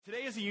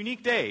Today is a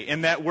unique day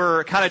in that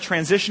we're kind of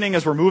transitioning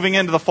as we're moving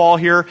into the fall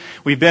here.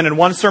 We've been in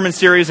one sermon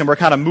series and we're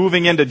kind of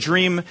moving into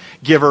Dream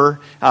Giver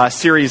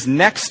series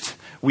next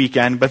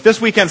weekend. But this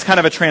weekend's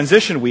kind of a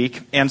transition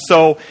week. And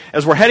so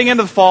as we're heading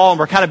into the fall and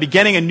we're kind of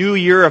beginning a new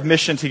year of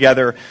mission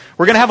together,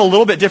 we're going to have a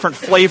little bit different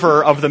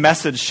flavor of the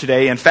message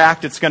today. In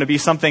fact, it's going to be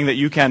something that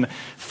you can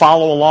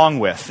follow along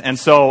with. And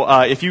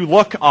so if you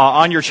look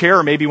on your chair,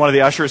 or maybe one of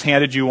the ushers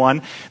handed you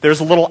one,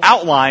 there's a little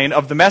outline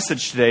of the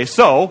message today.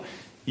 So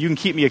you can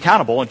keep me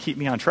accountable and keep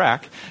me on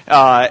track.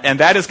 And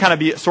that is kind of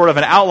be sort of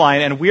an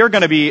outline. And we are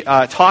going to be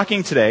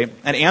talking today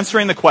and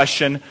answering the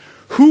question,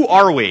 who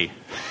are we?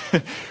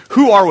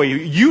 Who are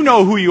we? You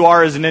know who you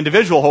are as an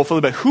individual,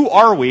 hopefully, but who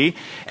are we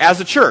as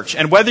a church?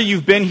 And whether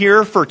you've been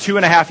here for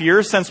 2.5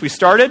 years since we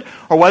started,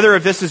 or whether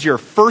if this is your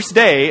first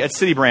day at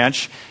City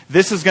Branch,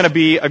 this is going to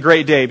be a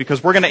great day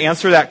because we're going to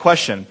answer that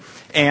question.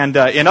 And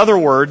in other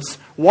words,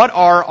 what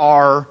are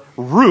our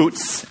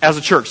roots as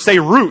a church? Say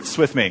roots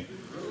with me.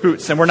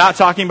 Roots. And we're not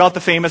talking about the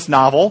famous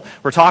novel.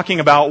 We're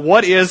talking about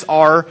what is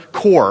our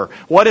core?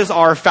 What is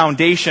our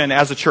foundation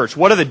as a church?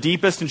 What are the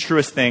deepest and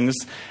truest things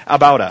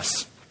about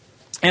us?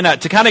 And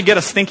to kind of get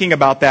us thinking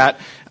about that,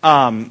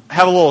 have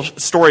a little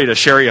story to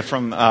share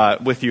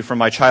with you from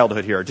my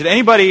childhood here. Did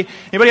anybody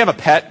have a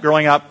pet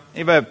growing up?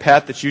 Anybody have a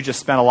pet that you just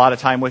spent a lot of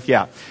time with?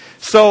 Yeah.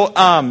 So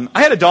I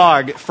had a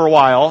dog for a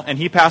while, and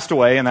he passed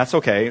away, and that's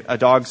okay.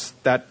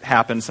 That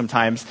happens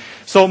sometimes.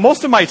 So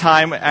most of my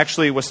time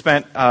actually was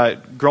spent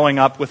growing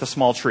up with a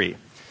small tree.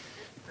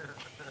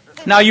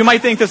 Now, you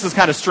might think this is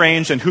kind of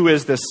strange, and who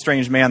is this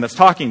strange man that's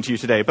talking to you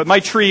today? But my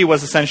tree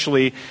was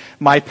essentially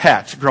my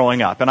pet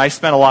growing up, and I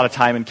spent a lot of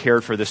time and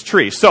cared for this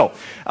tree. So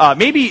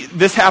maybe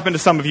this happened to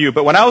some of you,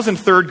 but when I was in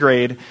 3rd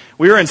grade,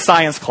 we were in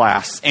science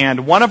class,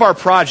 and one of our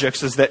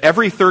projects is that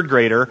every 3rd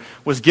grader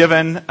was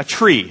given a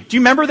tree. Do you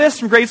remember this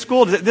from grade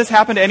school? Did this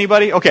happen to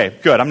anybody? Okay,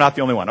 good. I'm not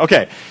the only one.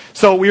 Okay,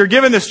 so we were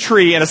given this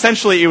tree, and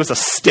essentially it was a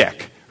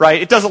stick. Right?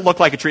 It doesn't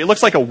look like a tree. It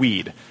looks like a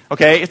weed.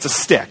 Okay? It's a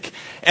stick.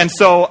 And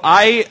so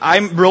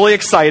I'm really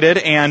excited,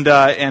 and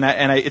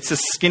it's a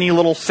skinny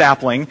little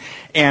sapling,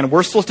 and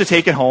we're supposed to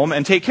take it home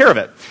and take care of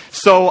it.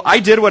 So I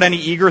did what any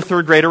eager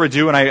 3rd grader would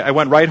do, and I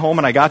went right home,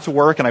 and I got to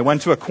work, and I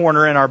went to a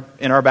corner in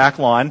our back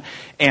lawn,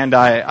 and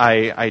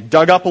I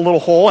dug up a little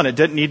hole, and it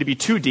didn't need to be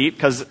too deep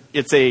because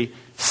it's a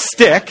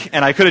stick,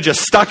 and I could have just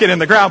stuck it in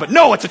the ground, but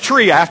no, it's a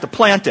tree. I have to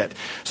plant it.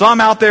 So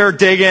I'm out there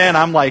digging.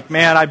 I'm like,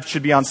 man, I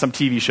should be on some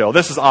TV show.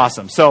 This is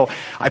awesome. So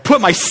I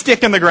put my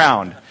stick in the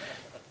ground,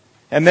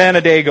 and then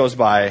a day goes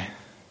by,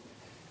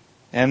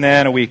 and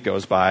then a week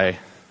goes by,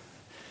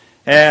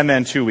 and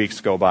then 2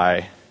 weeks go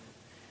by.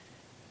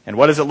 And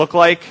what does it look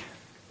like?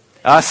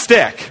 A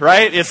stick,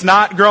 right? It's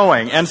not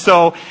growing. And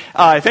so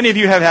if any of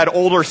you have had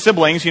older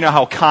siblings, you know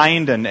how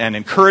kind and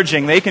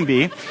encouraging they can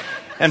be.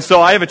 And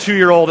so I have a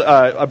 2-year-old,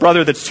 a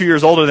brother that's 2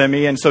 years older than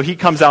me, and so he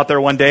comes out there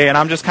one day, and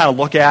I'm just kind of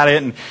looking at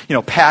it and,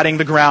 patting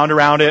the ground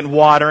around it and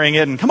watering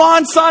it, and come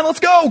on, son, let's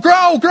go,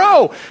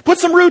 grow, put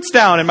some roots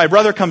down. And my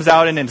brother comes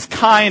out and is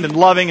kind and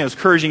loving and as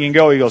encouraging and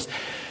go. He goes,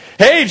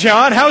 hey,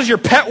 John, how's your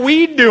pet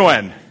weed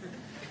doing?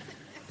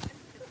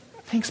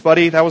 Thanks,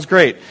 buddy. That was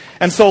great.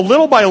 And so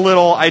little by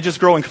little, I just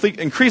grow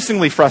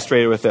increasingly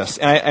frustrated with this.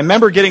 And I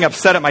remember getting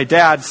upset at my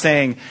dad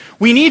saying,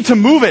 we need to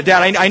move it,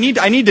 Dad. I need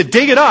to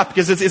dig it up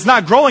because it's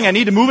not growing. I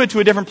need to move it to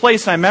a different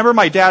place. And I remember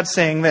my dad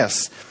saying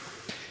this,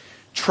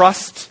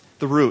 trust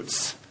the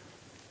roots.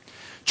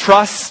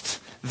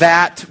 Trust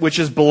that which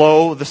is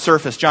below the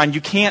surface. John,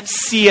 you can't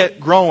see it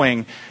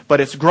growing,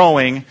 but it's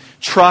growing.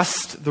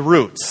 Trust the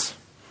roots.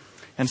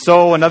 And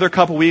so another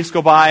couple weeks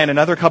go by and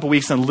another couple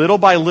weeks, and little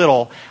by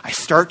little, I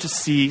start to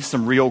see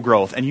some real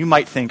growth. And you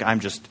might think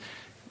I'm just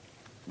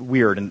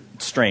weird and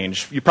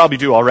strange. You probably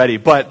do already.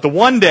 But the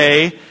one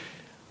day,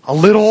 a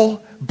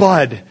little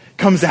bud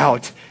comes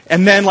out.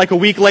 And then like a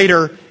week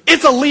later,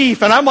 it's a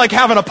leaf. And I'm like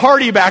having a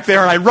party back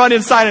there. And I run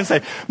inside and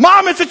say,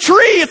 Mom, it's a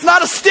tree. It's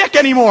not a stick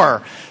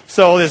anymore.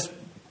 So this,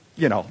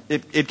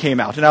 it came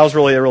out. And I was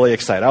really, really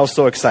excited. I was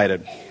so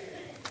excited.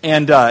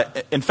 And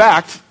in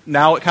fact,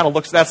 now it kind of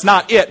looks, that's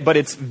not it, but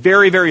it's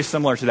very, very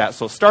similar to that.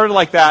 So it started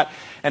like that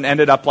and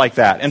ended up like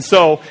that. And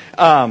so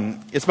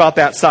it's about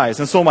that size.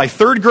 And so my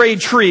 3rd grade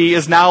tree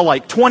is now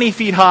like 20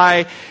 feet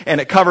high,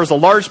 and it covers a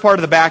large part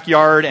of the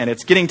backyard, and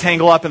it's getting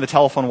tangled up in the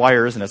telephone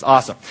wires, and it's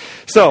awesome.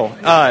 So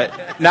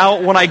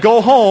now when I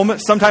go home,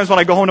 sometimes when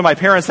I go home to my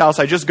parents' house,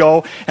 I just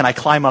go and I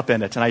climb up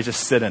in it, and I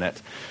just sit in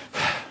it.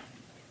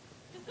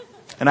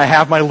 And I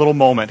have my little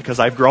moment because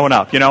I've grown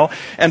up,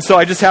 And so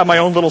I just have my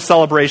own little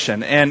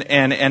celebration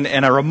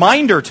and a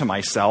reminder to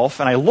myself,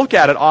 and I look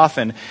at it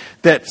often,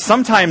 that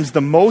sometimes the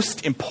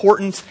most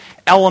important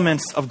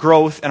elements of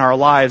growth in our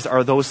lives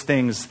are those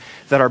things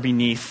that are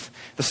beneath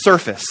the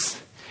surface.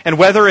 And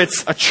whether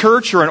it's a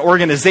church or an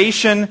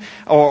organization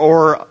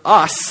or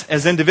us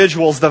as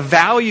individuals, the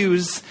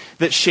values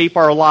that shape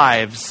our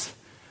lives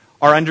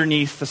are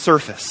underneath the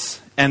surface.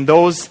 And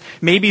those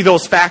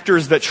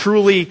factors that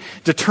truly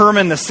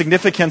determine the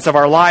significance of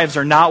our lives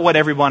are not what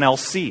everyone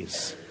else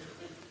sees.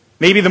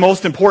 Maybe the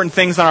most important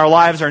things in our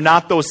lives are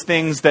not those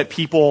things that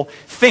people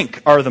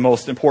think are the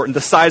most important. The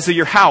size of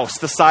your house,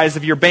 the size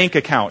of your bank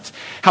account,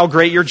 how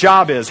great your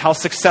job is, how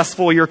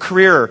successful your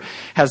career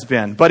has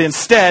been. But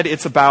instead,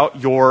 it's about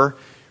your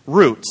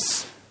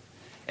roots.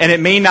 And it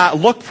may not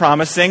look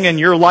promising, and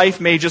your life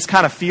may just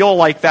kind of feel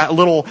like that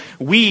little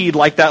weed,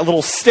 like that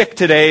little stick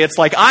today. It's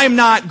like, I'm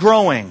not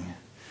growing.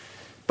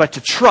 But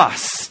to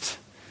trust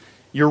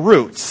your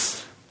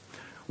roots.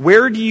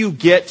 Where do you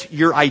get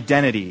your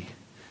identity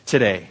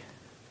today?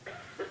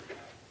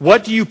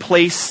 What do you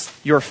place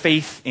your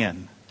faith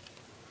in?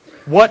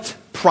 What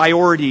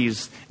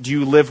priorities do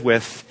you live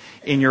with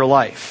in your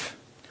life?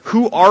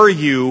 Who are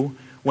you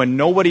when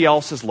nobody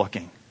else is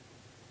looking?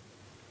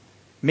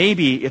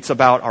 Maybe it's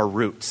about our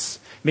roots.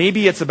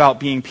 Maybe it's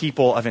about being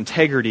people of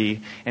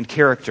integrity and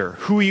character.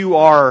 Who you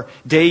are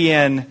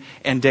day in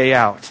and day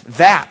out.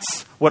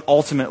 That's what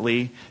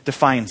ultimately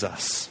defines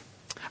us.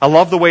 I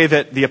love the way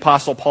that the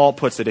Apostle Paul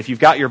puts it. If you've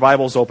got your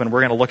Bibles open, we're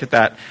going to look at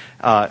that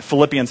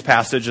Philippians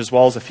passage as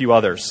well as a few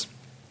others.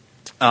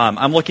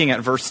 I'm looking at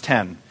verse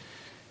 10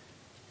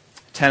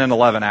 and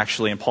 11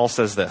 actually, and Paul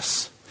says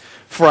this.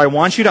 For I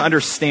want you to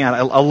understand,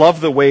 I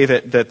love the way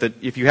that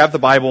if you have the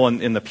Bible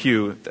in the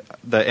pew,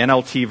 the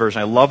NLT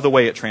version, I love the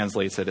way it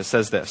translates it. It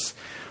says this.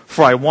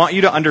 For I want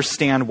you to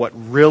understand what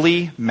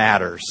really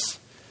matters,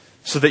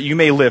 so that you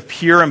may live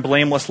pure and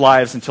blameless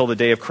lives until the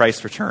day of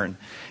Christ's return.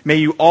 May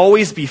you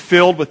always be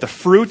filled with the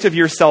fruit of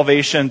your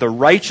salvation, the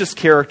righteous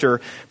character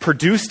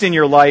produced in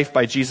your life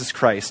by Jesus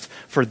Christ.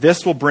 For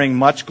this will bring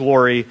much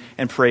glory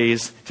and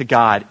praise to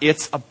God.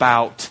 It's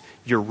about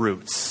your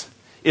roots.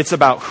 It's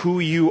about who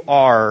you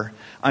are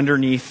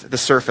underneath the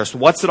surface.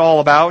 What's it all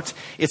about?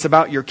 It's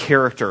about your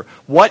character.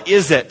 What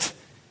is it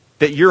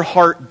that your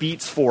heart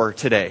beats for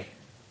today?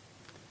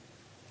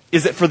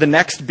 Is it for the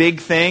next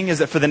big thing?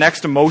 Is it for the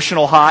next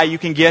emotional high you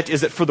can get?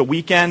 Is it for the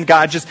weekend?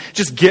 God,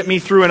 just get me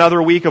through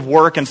another week of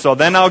work, and so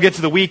then I'll get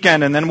to the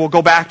weekend, and then we'll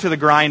go back to the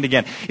grind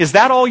again. Is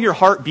that all your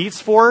heart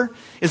beats for?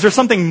 Is there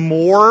something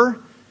more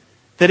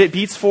that it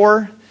beats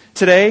for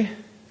today?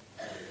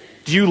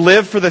 Do you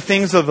live for the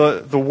things of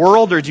the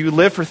world, or do you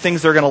live for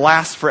things that are going to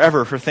last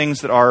forever, for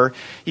things that are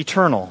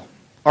eternal?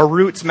 Our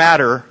roots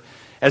matter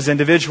as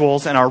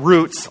individuals, and our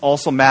roots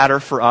also matter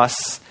for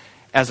us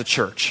as a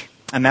church.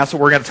 And that's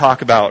what we're going to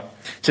talk about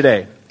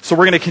today. So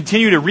we're going to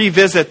continue to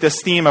revisit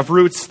this theme of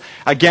roots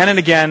again and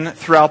again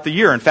throughout the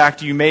year. In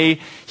fact, you may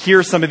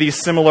hear some of these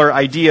similar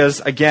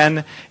ideas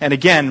again and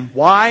again.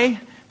 Why?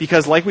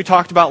 Because like we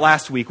talked about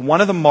last week,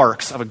 one of the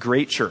marks of a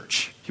great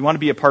church, if you want to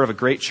be a part of a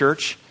great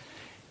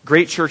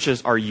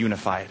churches are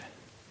unified.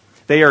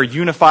 They are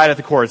unified at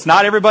the core. It's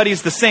not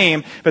everybody's the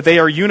same, but they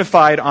are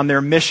unified on their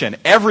mission.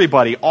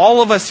 Everybody,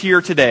 all of us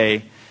here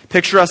today,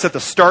 picture us at the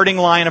starting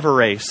line of a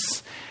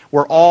race.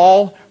 We're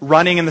all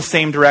running in the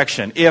same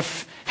direction.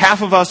 If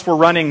half of us were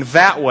running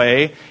that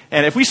way,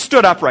 and if we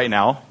stood up right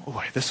now,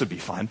 this would be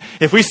fun.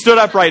 If we stood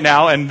up right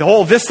now and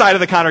this side of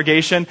the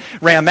congregation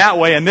ran that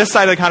way and this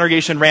side of the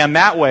congregation ran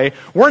that way,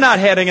 we're not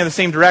heading in the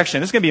same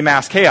direction. It's going to be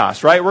mass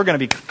chaos, right? We're going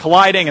to be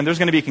colliding, and there's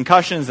going to be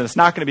concussions, and it's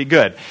not going to be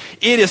good.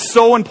 It is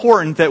so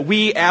important that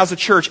we as a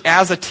church,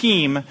 as a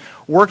team,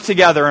 work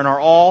together and are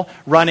all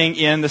running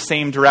in the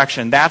same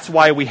direction. That's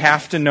why we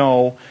have to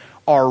know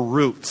our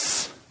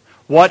roots.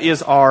 What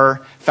is our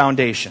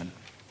foundation?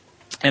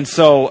 And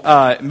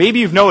so maybe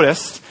you've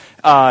noticed,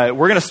 we're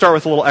going to start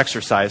with a little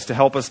exercise to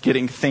help us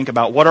think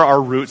about what are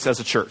our roots as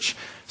a church.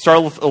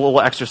 Start with a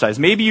little exercise.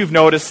 Maybe you've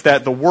noticed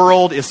that the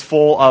world is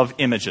full of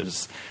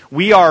images.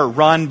 We are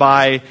run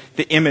by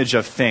the image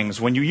of things.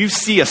 When you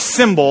see a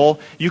symbol,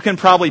 you can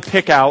probably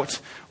pick out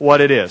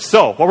what it is.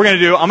 So what we're going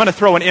to do, I'm going to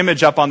throw an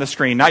image up on the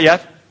screen. Not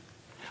yet.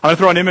 I'm going to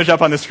throw an image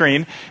up on the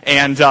screen,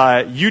 and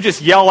you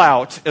just yell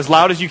out as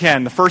loud as you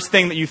can the first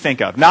thing that you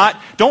think of.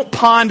 Don't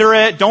ponder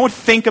it. Don't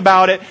think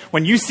about it.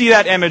 When you see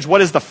that image,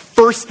 what is the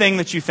first thing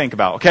that you think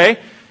about? Okay?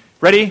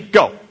 Ready?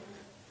 Go.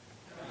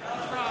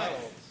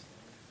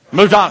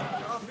 McDonald's.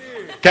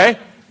 Okay?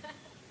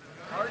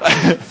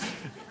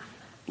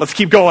 Let's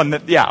keep going.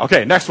 Yeah,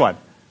 okay, next one.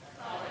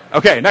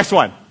 Okay, next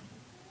one.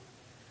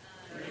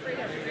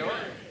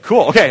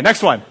 Cool, okay,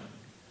 next one.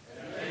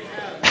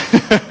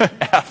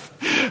 F.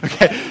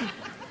 Okay,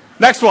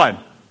 next one.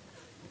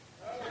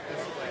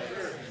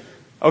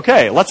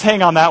 Okay, let's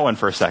hang on that one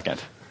for a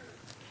second.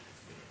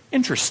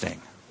 Interesting.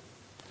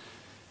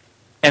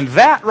 And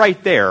that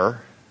right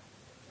there,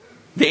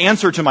 the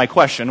answer to my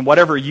question,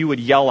 whatever you would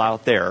yell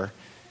out there,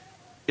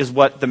 is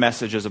what the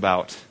message is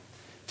about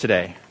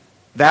today.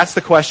 That's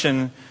the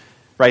question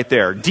right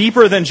there.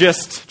 Deeper than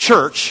just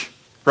church,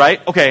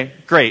 right? Okay,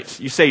 great.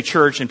 You say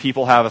church and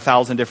people have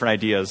 1,000 different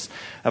ideas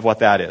of what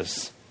that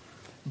is.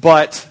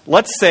 But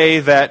let's say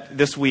that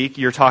this week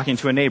you're talking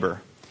to a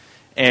neighbor,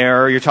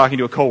 or you're talking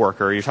to a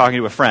coworker, or you're talking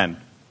to a friend,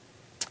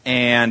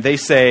 and they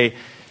say,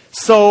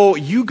 so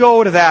you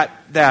go to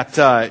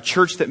that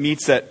church that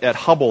meets at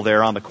Hubble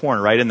there on the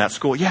corner, right, in that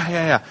school?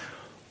 Yeah.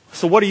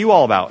 So what are you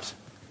all about?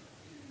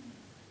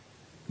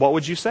 What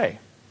would you say?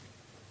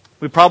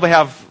 We probably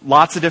have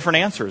lots of different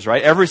answers,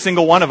 right? Every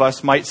single one of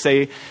us might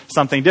say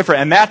something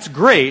different, and that's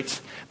great,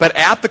 but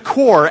at the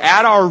core,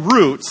 at our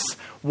roots,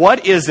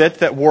 what is it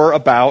that we're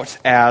about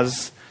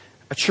as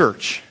a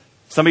church?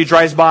 Somebody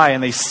drives by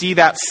and they see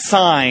that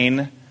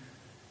sign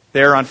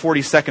there on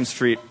 42nd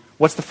Street.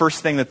 What's the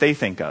first thing that they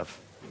think of?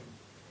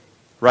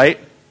 Right?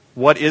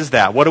 What is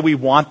that? What do we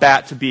want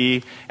that to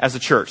be as a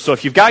church? So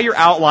if you've got your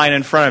outline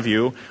in front of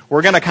you,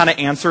 we're going to kind of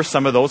answer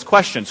some of those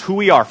questions. Who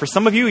we are. For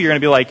some of you, you're going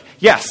to be like,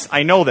 yes,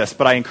 I know this,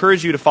 but I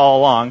encourage you to follow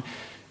along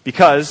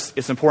because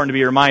it's important to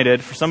be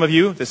reminded. For some of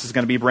you, this is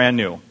going to be brand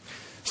new.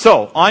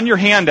 So on your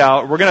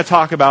handout, we're going to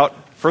talk about,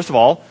 first of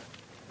all,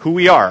 who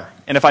we are.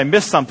 And if I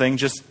miss something,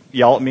 just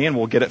yell at me and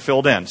we'll get it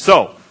filled in.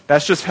 So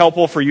that's just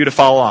helpful for you to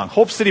follow along.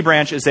 Hope City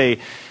Branch is a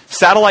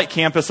satellite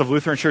campus of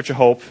Lutheran Church of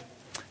Hope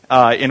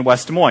in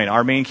West Des Moines,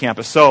 our main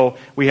campus. So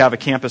we have a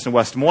campus in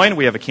West Des Moines,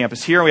 we have a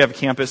campus here, and we have a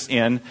campus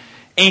in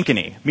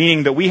Ankeny,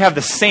 meaning that we have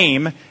the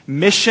same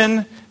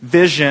mission,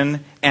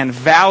 vision, and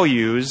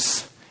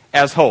values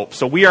as Hope.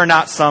 So we are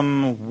not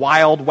some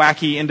wild,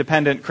 wacky,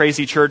 independent,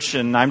 crazy church,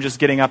 and I'm just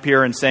getting up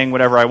here and saying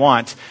whatever I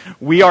want.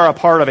 We are a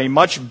part of a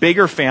much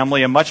bigger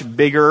family, a much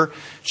bigger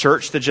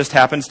church that just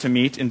happens to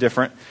meet in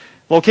different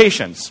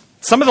locations.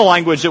 Some of the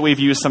language that we've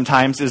used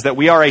sometimes is that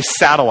we are a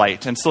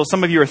satellite. And so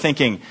some of you are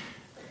thinking,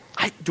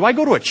 do I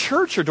go to a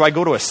church or do I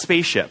go to a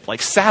spaceship?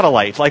 Like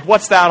satellite, like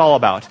what's that all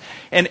about?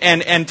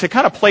 And to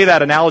kind of play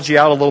that analogy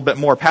out a little bit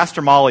more,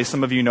 Pastor Molly,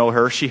 some of you know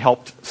her, she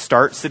helped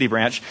start City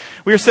Branch.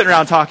 We were sitting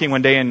around talking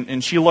one day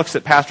and she looks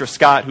at Pastor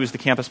Scott, who's the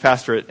campus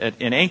pastor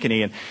in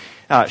Ankeny,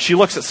 and she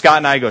looks at Scott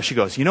and I, she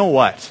goes, you know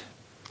what?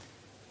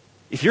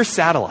 If you're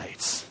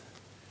satellites,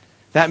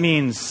 that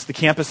means the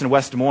campus in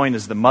West Des Moines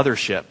is the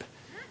mothership.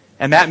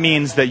 And that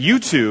means that you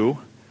two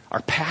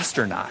are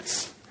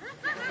pasternauts.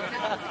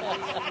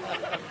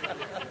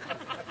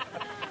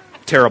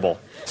 Terrible.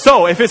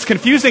 So if it's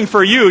confusing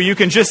for you, you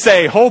can just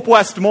say Hope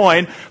West Des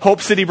Moines,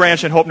 Hope City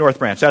Branch, and Hope North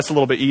Branch. That's a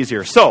little bit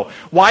easier. So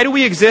why do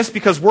we exist?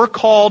 Because we're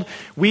called,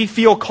 we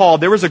feel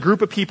called. There was a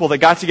group of people that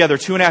got together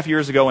 2.5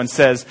 years ago and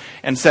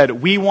said,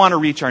 we want to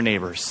reach our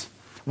neighbors.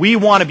 We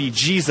want to be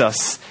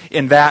Jesus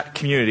in that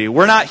community.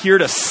 We're not here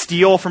to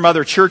steal from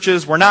other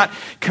churches. We're not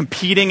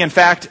competing. In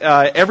fact,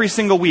 every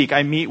single week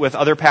I meet with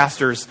other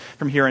pastors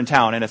from here in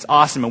town, and it's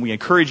awesome, and we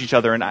encourage each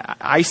other. And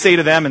I say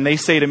to them, and they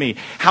say to me,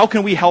 how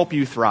can we help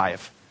you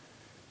thrive?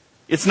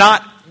 It's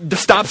not to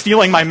stop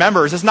stealing my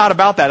members. It's not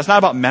about that. It's not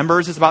about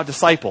members. It's about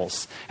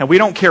disciples. And we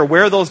don't care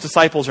where those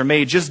disciples are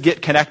made. Just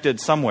get connected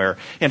somewhere.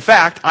 In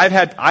fact,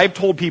 I've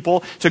told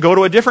people to go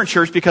to a different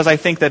church because I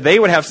think that they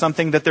would have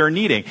something that they're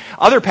needing.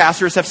 Other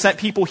pastors have sent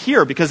people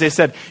here because they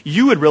said,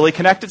 you would really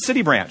connect at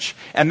City Branch.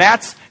 And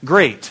that's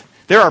great.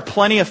 There are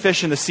plenty of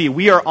fish in the sea.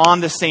 We are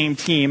on the same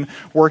team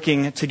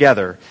working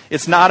together.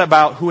 It's not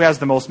about who has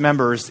the most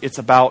members. It's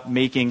about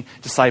making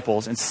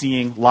disciples and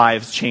seeing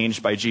lives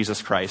changed by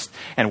Jesus Christ.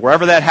 And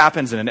wherever that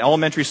happens, in an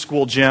elementary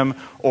school gym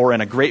or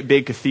in a great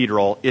big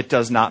cathedral, it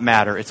does not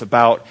matter. It's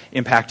about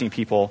impacting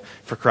people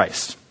for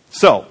Christ.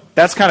 So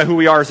that's kind of who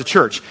we are as a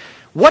church.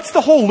 What's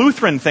the whole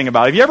Lutheran thing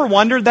about? Have you ever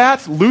wondered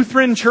that?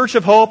 Lutheran Church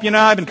of Hope,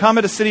 I've been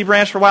coming to City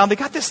Branch for a while, and they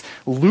got this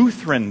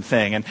Lutheran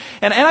thing. And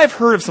I've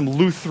heard of some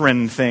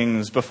Lutheran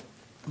things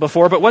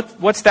before, but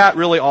what's that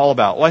really all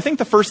about? Well, I think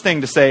the first thing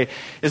to say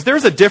is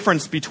there's a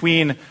difference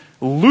between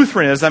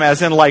Lutheranism,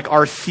 as in like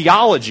our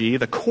theology,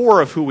 the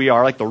core of who we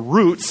are, like the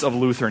roots of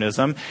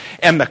Lutheranism,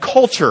 and the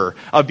culture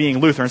of being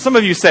Lutheran. Some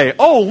of you say,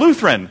 oh,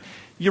 Lutheran.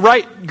 You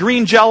write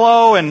green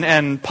jello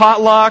and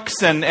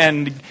potlucks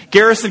and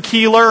Garrison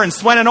Keillor and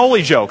Swen and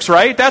Ole jokes,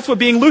 right? That's what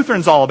being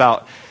Lutheran's all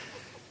about.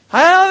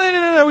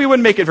 We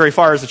wouldn't make it very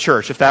far as a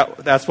church if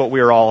that's what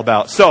we were all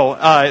about.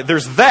 So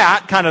there's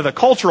that, kind of the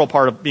cultural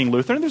part of being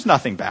Lutheran. There's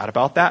nothing bad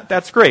about that.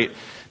 That's great.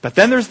 But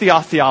then there's the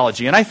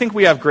theology, and I think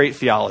we have great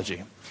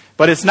theology.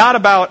 But it's not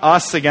about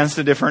us against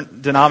a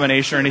different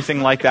denomination or anything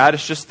like that.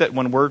 It's just that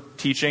when we're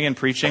teaching and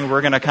preaching,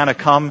 we're going to kind of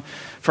come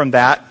from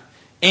that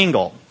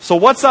angle. So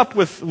what's up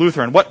with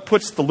Lutheran? What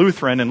puts the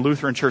Lutheran in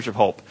Lutheran Church of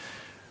Hope?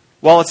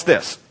 Well, it's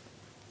this.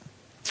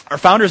 Our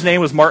founder's name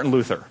was Martin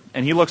Luther,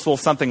 and he looks a little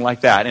something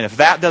like that. And if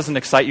that doesn't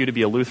excite you to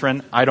be a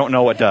Lutheran, I don't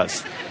know what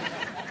does.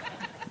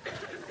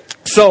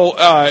 So,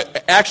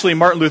 actually,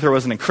 Martin Luther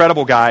was an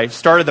incredible guy,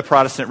 started the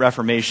Protestant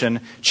Reformation,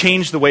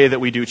 changed the way that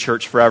we do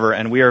church forever,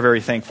 and we are very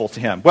thankful to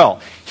him.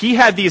 Well, he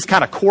had these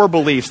kind of core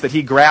beliefs that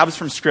he grabs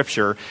from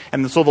Scripture,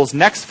 and so those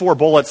next 5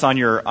 bullets on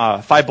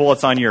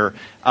your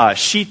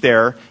sheet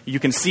there, you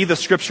can see the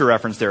Scripture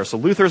reference there. So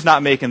Luther's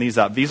not making these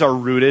up. These are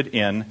rooted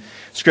in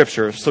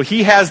Scripture. So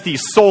he has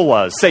these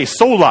solas. Say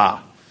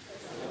sola.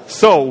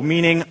 So,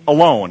 meaning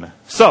alone.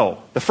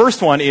 So, the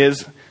first one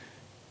is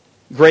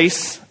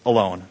grace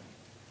alone.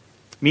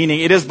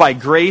 Meaning it is by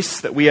grace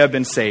that we have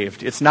been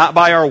saved. It's not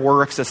by our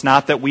works. It's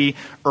not that we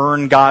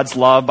earn God's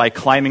love by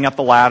climbing up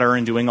the ladder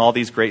and doing all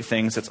these great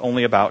things. It's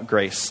only about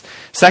grace.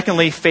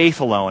 Secondly,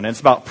 faith alone. It's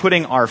about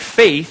putting our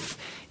faith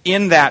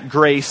in that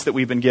grace that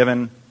we've been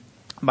given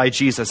by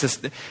Jesus.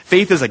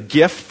 Faith is a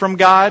gift from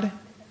God.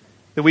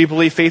 That we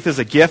believe faith is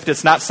a gift.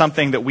 It's not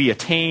something that we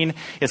attain.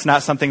 It's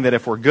not something that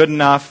if we're good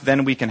enough,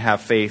 then we can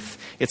have faith.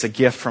 It's a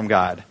gift from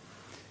God.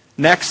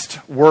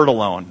 Next, word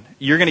alone.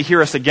 You're going to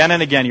hear us again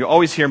and again. You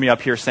always hear me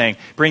up here saying,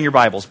 bring your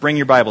Bibles, bring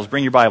your Bibles,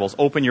 bring your Bibles,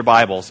 open your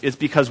Bibles. It's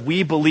because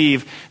we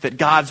believe that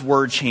God's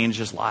word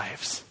changes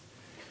lives.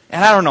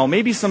 And I don't know,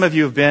 maybe some of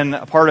you have been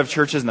a part of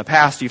churches in the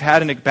past. You've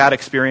had a bad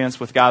experience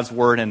with God's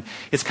word, and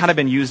it's kind of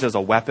been used as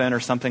a weapon or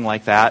something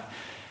like that.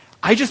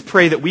 I just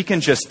pray that we can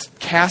just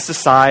cast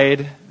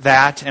aside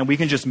that and we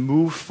can just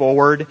move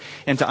forward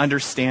into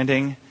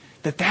understanding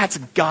that that's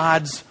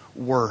God's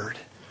word.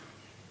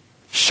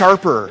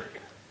 Sharper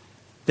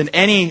than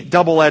any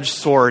double-edged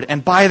sword.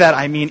 And by that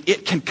I mean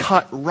it can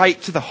cut right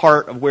to the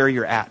heart of where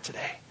you're at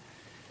today.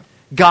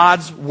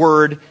 God's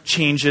word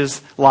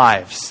changes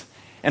lives.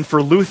 And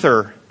for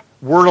Luther,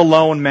 word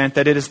alone meant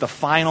that it is the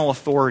final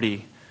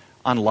authority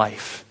on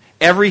life.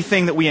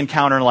 Everything that we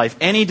encounter in life,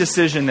 any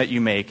decision that you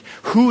make,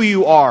 who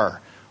you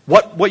are,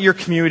 what your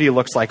community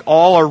looks like,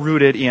 all are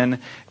rooted in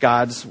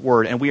God's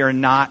word. And we are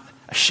not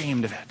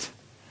ashamed of it.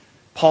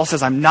 Paul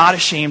says, I'm not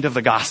ashamed of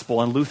the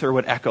gospel, and Luther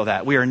would echo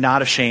that. We are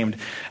not ashamed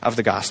of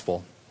the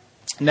gospel.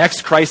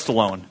 Next, Christ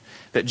alone.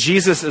 That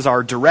Jesus is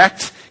our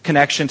direct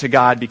connection to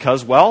God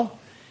because, well,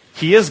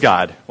 He is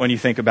God when you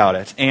think about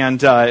it.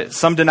 And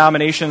some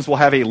denominations will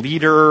have a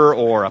leader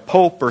or a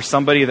pope or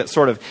somebody that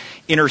sort of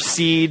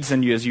intercedes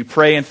and as you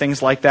pray and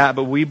things like that.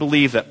 But we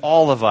believe that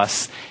all of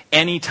us,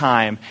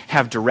 anytime,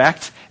 have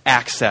direct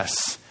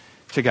access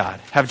to God,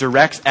 have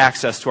direct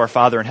access to our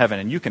Father in heaven.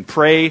 And you can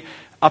pray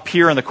up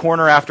here in the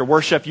corner after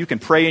worship. You can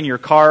pray in your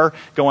car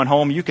going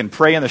home. You can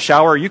pray in the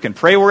shower. You can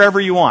pray wherever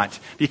you want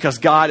because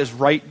God is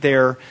right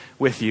there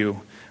with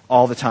you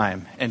all the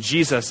time. And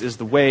Jesus is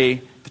the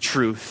way, the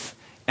truth,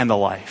 and the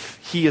life.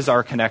 He is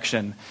our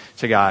connection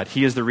to God.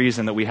 He is the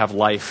reason that we have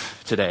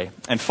life today.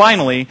 And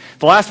finally,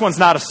 the last one's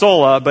not a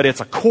sola, but it's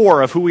a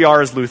core of who we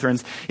are as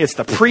Lutherans. It's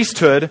the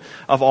priesthood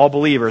of all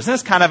believers. And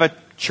it's kind of a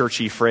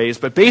churchy phrase,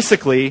 but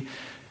basically,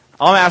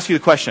 I'll ask you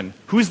the question,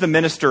 who's the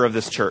minister of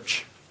this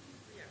church?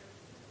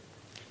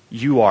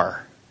 You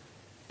are.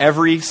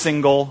 Every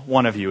single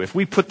one of you. If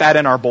we put that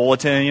in our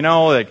bulletin,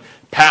 like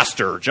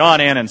Pastor John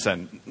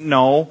Annenson.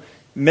 No,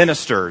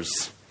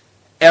 ministers.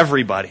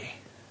 Everybody.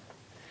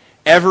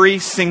 Every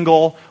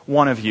single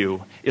one of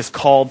you is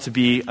called to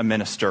be a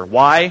minister.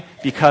 Why?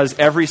 Because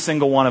every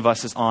single one of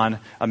us is on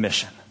a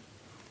mission.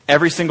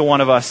 Every single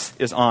one of us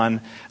is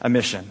on a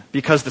mission.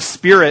 Because the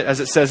Spirit, as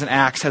it says in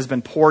Acts, has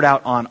been poured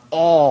out on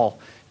all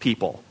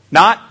people.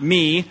 Not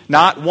me,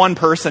 not one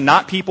person,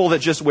 not people that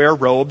just wear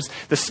robes.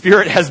 The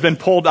Spirit has been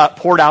poured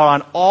out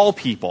on all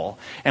people.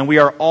 And we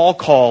are all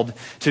called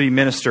to be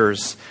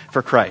ministers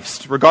for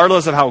Christ.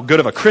 Regardless of how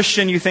good of a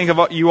Christian you think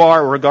you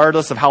are,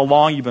 regardless of how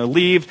long you've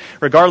believed,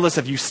 regardless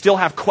if you still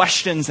have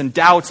questions and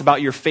doubts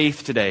about your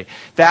faith today,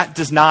 that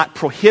does not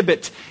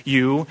prohibit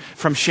you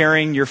from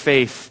sharing your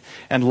faith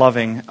and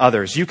loving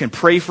others. You can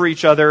pray for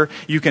each other.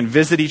 You can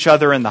visit each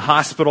other in the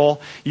hospital.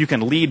 You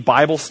can lead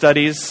Bible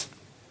studies.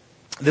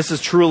 This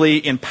is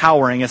truly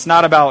empowering. It's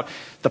not about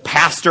the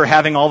pastor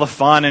having all the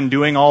fun and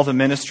doing all the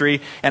ministry.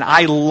 And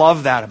I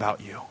love that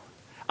about you.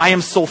 I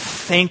am so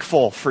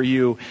thankful for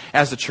you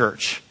as a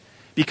church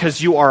because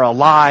you are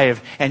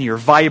alive and you're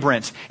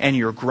vibrant and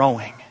you're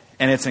growing.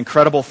 And it's an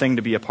incredible thing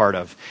to be a part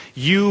of.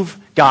 You've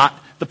got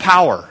the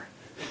power.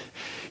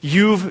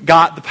 You've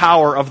got the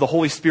power of the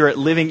Holy Spirit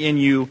living in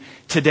you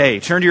today.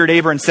 Turn to your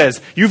neighbor and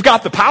says, you've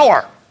got the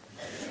power.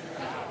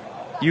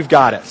 You've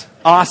got it.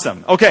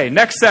 Awesome. Okay,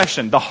 next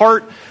session, the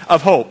heart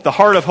of hope. The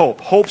heart of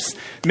hope. Hope's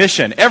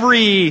mission.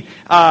 Every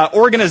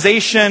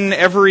organization,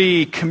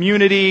 every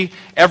community,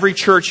 every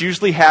church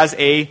usually has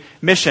a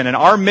mission. And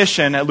our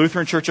mission at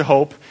Lutheran Church of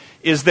Hope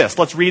is this.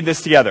 Let's read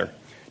this together.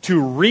 To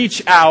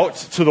reach out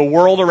to the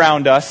world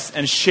around us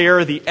and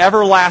share the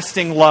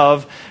everlasting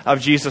love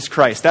of Jesus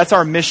Christ. That's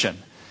our mission.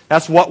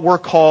 That's what we're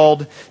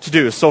called to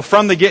do. So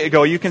from the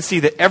get-go, you can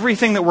see that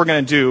everything that we're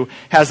going to do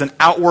has an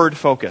outward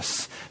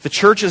focus. The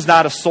church is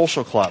not a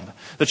social club.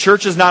 The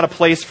church is not a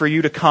place for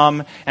you to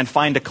come and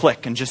find a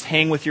clique and just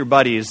hang with your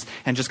buddies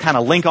and just kind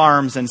of link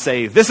arms and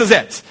say, this is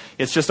it.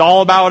 It's just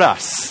all about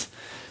us.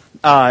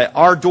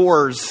 Our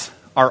doors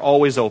are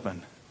always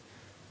open.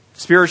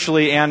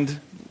 Spiritually and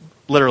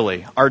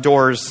literally, our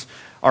doors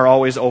are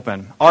always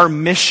open. Our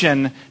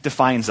mission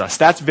defines us.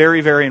 That's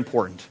very, very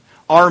important.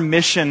 Our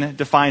mission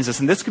defines us.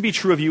 And this could be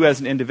true of you as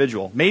an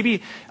individual.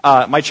 Maybe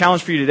my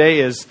challenge for you today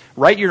is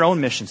write your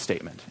own mission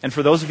statement. And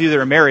for those of you that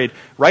are married,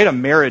 write a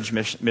marriage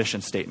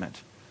mission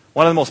statement.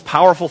 One of the most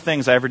powerful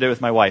things I ever did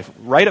with my wife,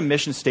 write a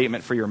mission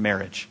statement for your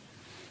marriage.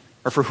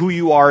 Or for who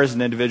you are as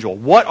an individual.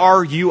 What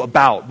are you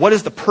about? What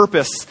is the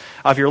purpose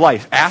of your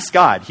life? Ask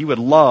God. He would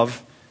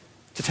love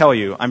to tell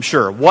you, I'm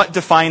sure. What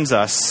defines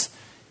us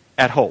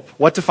at Hope?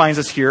 What defines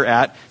us here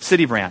at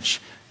City Branch?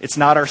 It's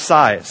not our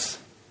size.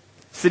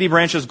 City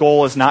Branch's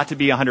goal is not to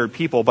be 100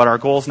 people, but our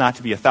goal is not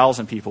to be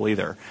 1,000 people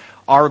either.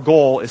 Our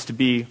goal is to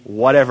be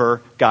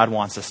whatever God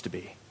wants us to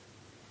be.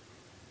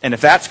 And if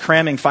that's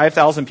cramming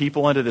 5,000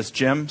 people into this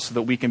gym so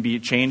that we can be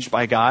changed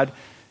by God,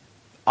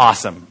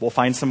 Awesome. We'll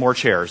find some more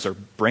chairs or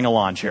bring a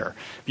lawn chair.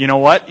 You know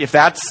what? If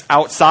that's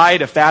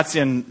outside, if that's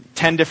in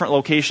 10 different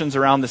locations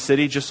around the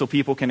city just so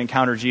people can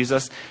encounter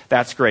Jesus,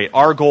 that's great.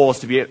 Our goal is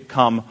to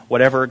become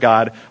whatever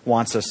God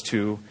wants us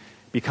to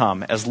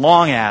become, as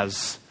long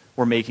as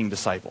we're making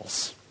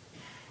disciples.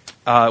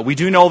 We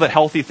do know that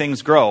healthy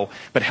things grow,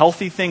 but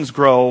healthy things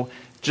grow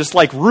just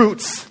like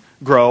roots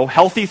grow.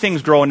 Healthy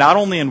things grow not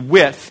only in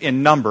width,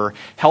 in number,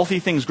 healthy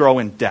things grow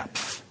in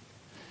depth.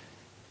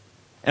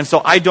 And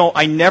so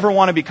I never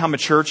want to become a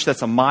church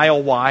that's a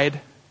mile wide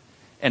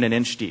and an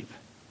inch deep.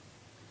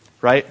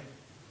 Right?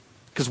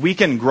 Because we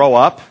can grow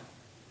up,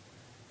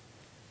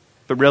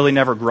 but really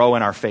never grow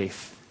in our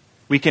faith.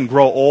 We can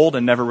grow old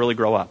and never really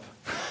grow up.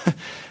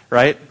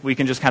 Right? We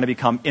can just kind of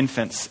become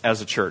infants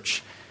as a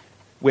church.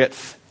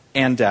 Width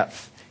and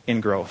depth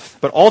in growth.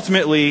 But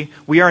ultimately,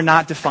 we are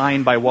not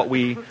defined by what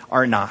we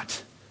are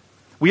not.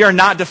 We are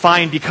not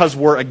defined because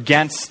we're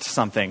against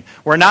something.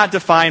 We're not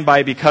defined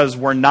by because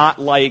we're not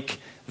like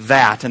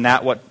that and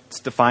that what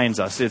defines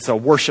us. It's a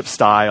worship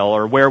style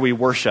or where we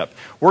worship.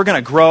 We're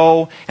going to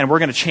grow and we're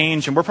going to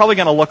change and we're probably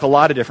going to look a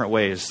lot of different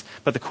ways.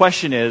 But the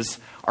question is,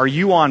 are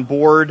you on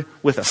board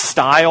with a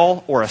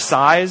style or a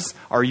size?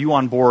 Are you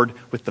on board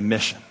with the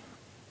mission?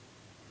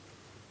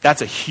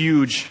 That's a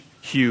huge,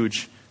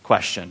 huge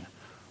question.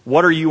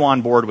 What are you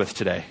on board with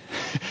today?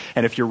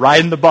 And if you're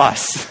riding the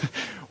bus,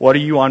 what are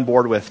you on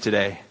board with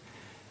today?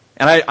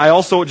 And I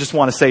also just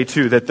want to say,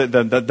 too, that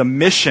the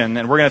mission,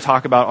 and we're going to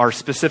talk about our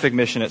specific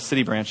mission at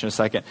City Branch in a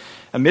second.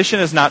 A mission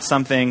is not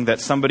something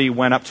that somebody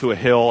went up to a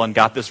hill and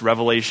got this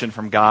revelation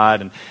from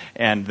God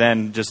and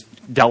then just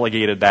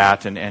delegated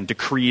that and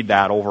decreed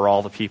that over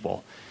all the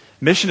people.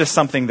 Mission is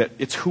something that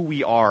it's who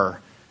we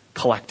are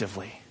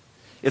collectively.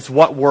 It's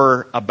what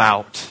we're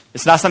about.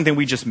 It's not something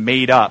we just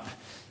made up.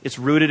 It's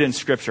rooted in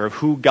Scripture of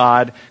who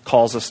God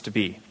calls us to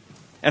be.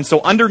 And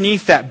so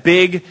underneath that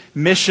big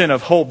mission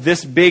of hope,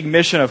 this big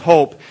mission of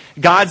hope,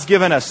 God's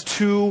given us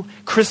two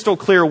crystal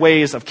clear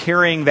ways of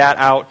carrying that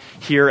out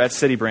here at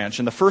City Branch.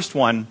 And the first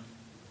one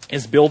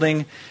is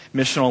building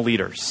missional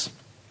leaders.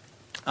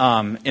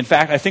 In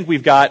fact, I think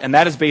we've got, and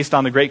that is based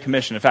on the Great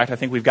Commission. In fact, I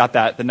think we've got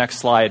that, the next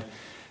slide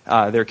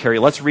there, Carrie.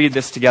 Let's read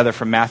this together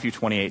from Matthew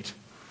 28.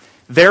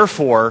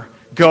 Therefore,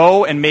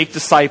 go and make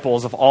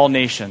disciples of all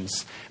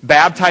nations,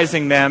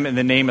 baptizing them in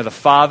the name of the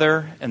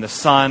Father and the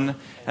Son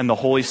and the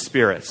Holy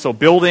Spirit. So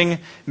building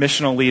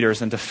missional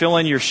leaders. And to fill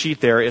in your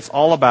sheet there, it's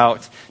all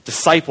about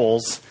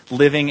disciples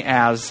living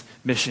as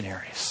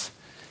missionaries.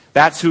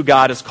 That's who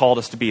God has called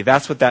us to be.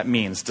 That's what that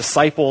means.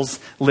 Disciples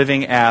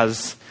living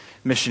as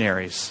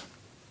missionaries.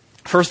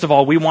 First of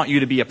all, we want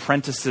you to be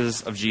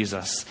apprentices of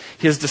Jesus.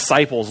 His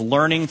disciples,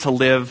 learning to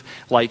live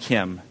like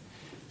Him.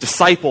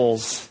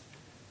 Disciples,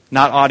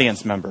 not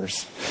audience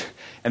members.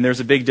 And there's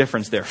a big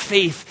difference there.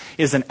 Faith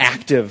is an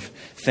active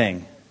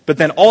thing. But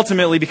then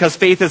ultimately, because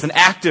faith is an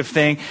active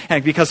thing,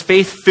 and because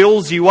faith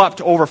fills you up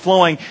to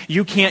overflowing,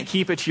 you can't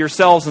keep it to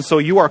yourselves. And so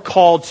you are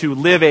called to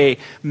live a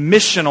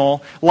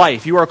missional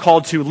life. You are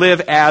called to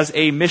live as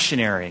a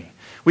missionary.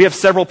 We have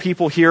several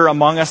people here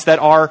among us that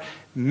are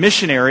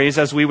missionaries,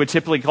 as we would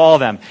typically call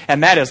them.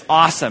 And that is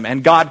awesome.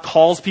 And God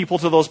calls people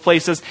to those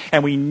places,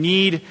 and we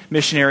need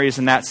missionaries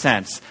in that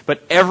sense.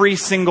 But every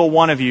single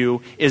one of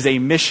you is a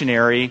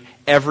missionary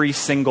every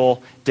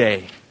single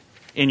day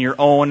in your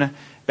own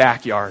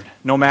backyard.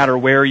 No matter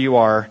where you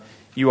are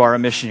a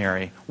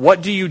missionary.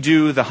 What do you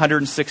do the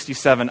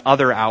 167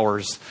 other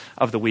hours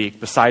of the week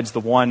besides the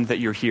one that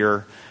you're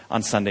here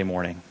on Sunday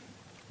morning?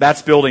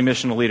 That's building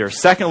missional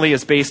leaders. Secondly,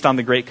 is based on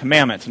the Great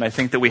Commandment, and I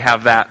think that we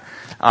have that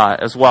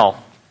as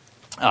well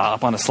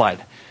up on the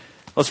slide.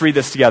 Let's read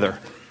this together.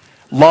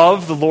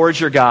 Love the Lord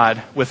your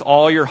God with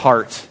all your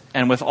heart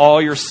and with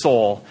all your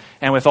soul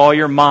and with all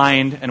your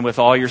mind and with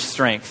all your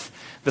strength.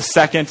 The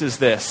second is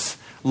this.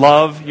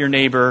 Love your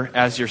neighbor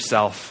as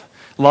yourself.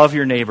 Love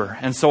your neighbor.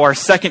 And so our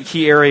second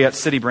key area at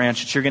City Branch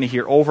that you're going to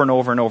hear over and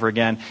over and over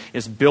again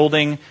is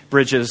building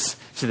bridges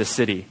to the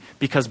city.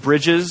 Because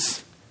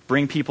bridges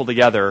bring people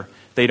together.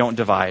 They don't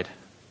divide.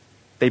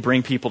 They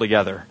bring people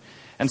together.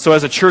 And so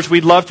as a church,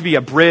 we'd love to be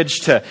a bridge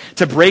to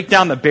break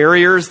down the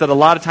barriers that a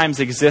lot of times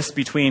exist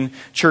between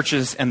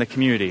churches and the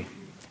community.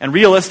 And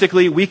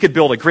realistically, we could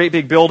build a great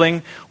big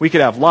building. We could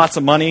have lots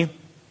of money.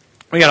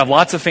 We could have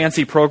lots of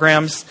fancy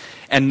programs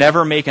and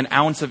never make an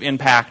ounce of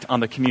impact on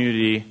the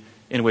community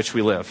in which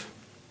we live.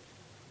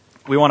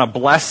 We want to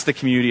bless the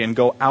community and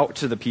go out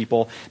to the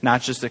people,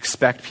 not just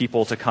expect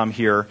people to come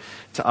here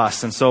to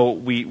us. And so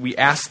we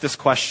ask this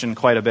question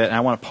quite a bit, and I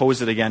want to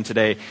pose it again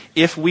today.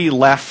 If we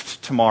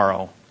left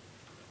tomorrow,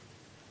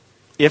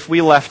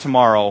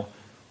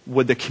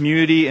 would the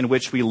community in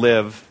which we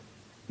live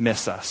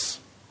miss us?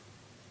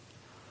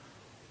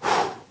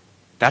 Whew.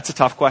 That's a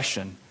tough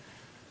question.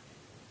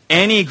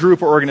 Any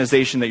group or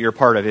organization that you're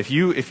part of, if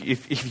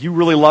you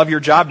really love your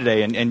job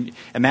today and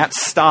that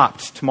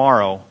stopped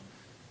tomorrow,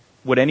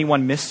 would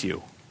anyone miss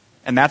you?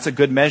 And that's a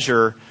good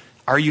measure.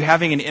 Are you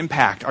having an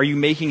impact? Are you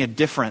making a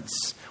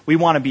difference? We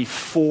want to be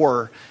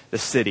for the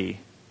city,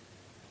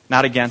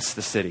 not against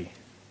the city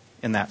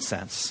in that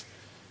sense.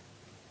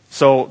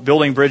 So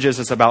building bridges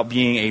is about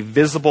being a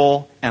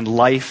visible and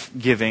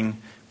life-giving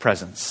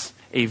presence.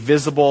 A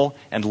visible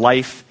and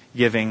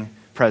life-giving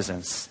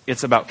presence.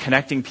 It's about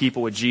connecting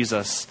people with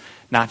Jesus,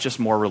 not just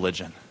more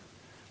religion.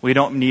 We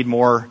don't need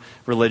more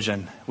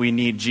religion. We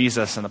need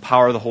Jesus and the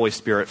power of the Holy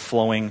Spirit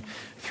flowing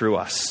through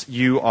us.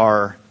 You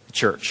are the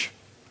church.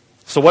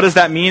 So what does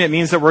that mean? It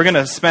means that we're going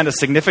to spend a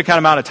significant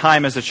amount of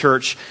time as a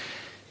church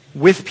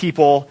with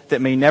people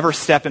that may never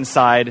step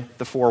inside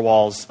the four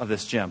walls of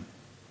this gym.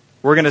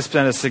 We're going to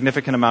spend a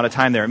significant amount of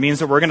time there. It means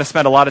that we're going to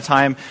spend a lot of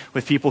time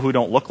with people who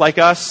don't look like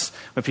us,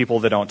 with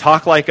people that don't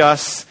talk like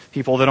us,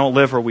 people that don't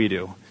live where we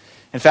do.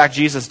 In fact,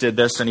 Jesus did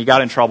this and he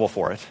got in trouble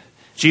for it.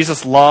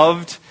 Jesus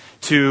loved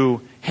to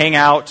hang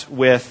out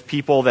with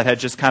people that had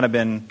just kind of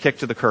been kicked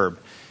to the curb.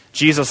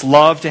 Jesus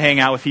loved to hang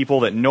out with people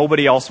that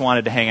nobody else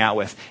wanted to hang out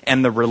with.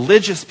 And the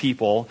religious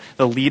people,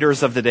 the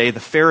leaders of the day, the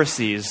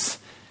Pharisees,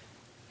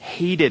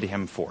 hated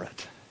him for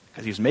it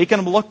because he was making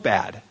them look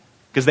bad.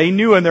 Because they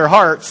knew in their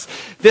hearts,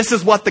 this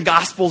is what the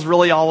gospel's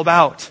really all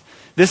about.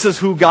 This is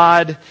who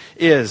God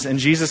is. And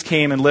Jesus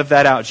came and lived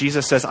that out.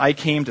 Jesus says, I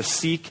came to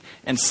seek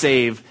and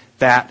save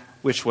that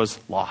which was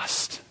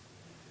lost.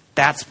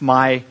 That's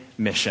my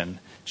mission,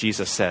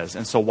 Jesus says.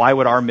 And so why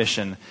would our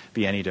mission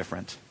be any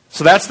different?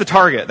 So that's the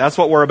target. That's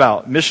what we're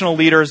about. Missional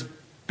leaders,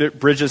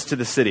 bridges to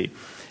the city.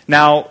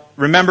 Now,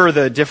 remember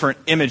the different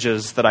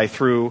images that I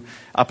threw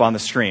up on the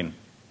screen.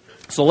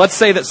 So let's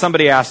say that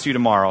somebody asks you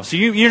tomorrow. So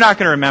you're not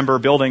going to remember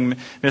building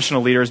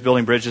missional leaders,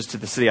 building bridges to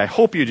the city. I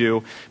hope you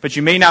do, but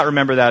you may not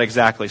remember that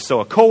exactly.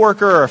 So a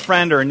coworker or a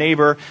friend or a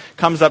neighbor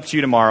comes up to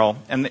you tomorrow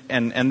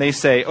and they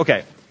say,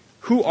 okay,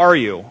 who are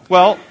you?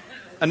 Well,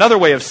 another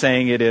way of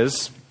saying it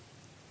is,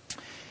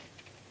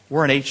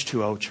 we're an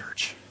H2O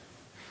church.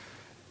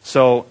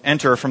 So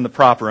enter from the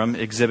prop room,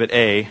 Exhibit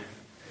A,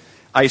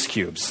 ice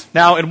cubes.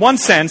 Now, in one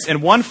sense,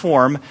 in one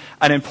form,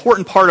 an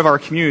important part of our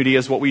community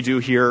is what we do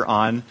here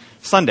on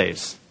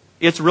Sundays.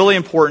 It's really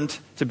important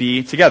to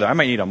be together. I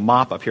might need a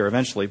mop up here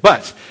eventually,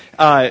 but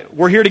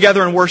we're here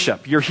together in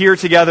worship. You're here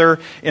together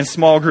in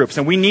small groups,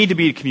 and we need to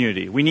be a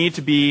community. We need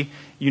to be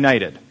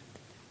united.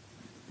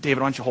 David,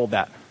 why don't you hold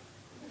that?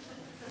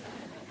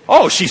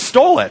 Oh, she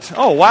stole it.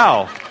 Oh,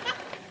 wow.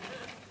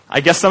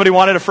 I guess somebody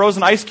wanted a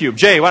frozen ice cube.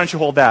 Jay, why don't you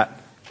hold that?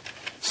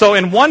 So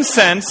in one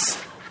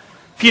sense,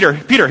 Peter,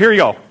 here you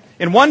go.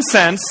 In one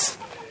sense,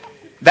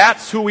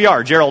 that's who we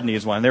are. Gerald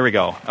needs one. There we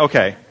go.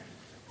 Okay.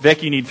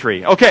 Vic, you need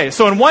 3. Okay,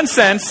 so in one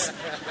sense,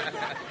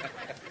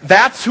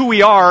 that's who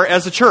we are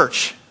as a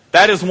church.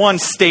 That is one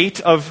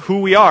state of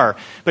who we are.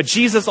 But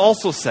Jesus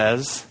also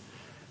says,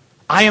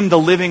 I am the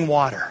living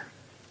water.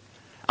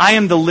 I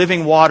am the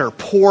living water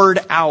poured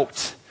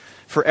out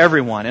for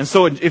everyone. And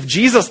so if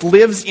Jesus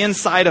lives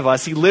inside of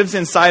us, he lives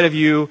inside of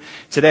you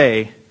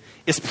today,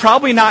 it's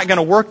probably not going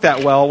to work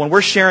that well when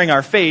we're sharing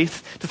our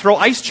faith to throw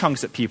ice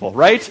chunks at people,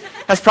 right?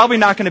 That's probably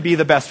not going to be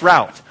the best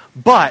route.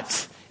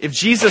 But if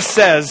Jesus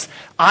says,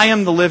 I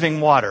am the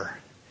living water,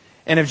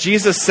 and if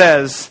Jesus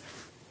says,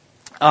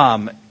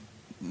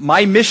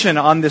 my mission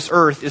on this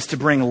earth is to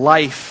bring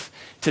life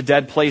to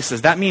dead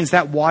places, that means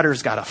that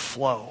water's got to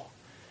flow.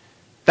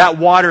 That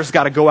water's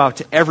got to go out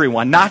to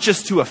everyone, not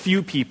just to a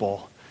few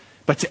people,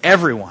 but to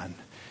everyone.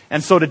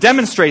 And so to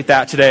demonstrate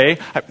that today,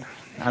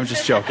 I'm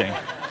just joking.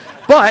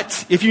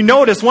 But if you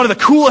notice, one of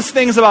the coolest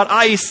things about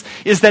ice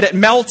is that it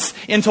melts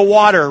into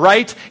water,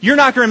 right? You're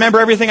not going to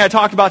remember everything I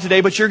talked about today,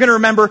 but you're going to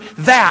remember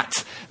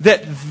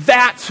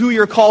that's who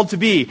you're called to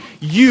be.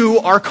 You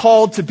are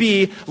called to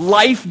be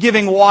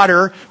life-giving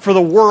water for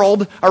the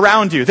world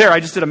around you. There,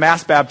 I just did a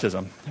mass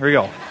baptism. There we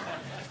go.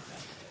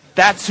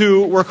 That's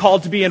who we're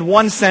called to be, in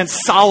one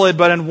sense solid,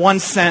 but in one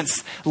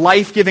sense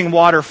life-giving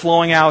water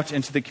flowing out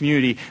into the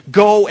community.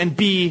 Go and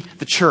be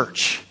the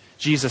church,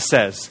 Jesus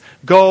says.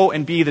 Go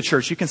and be the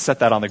church. You can set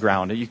that on the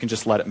ground. You can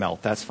just let it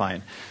melt. That's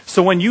fine.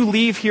 So when you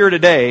leave here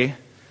today,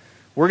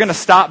 we're going to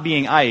stop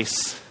being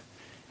ice,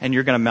 and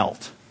you're going to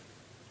melt.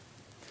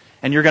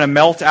 And you're going to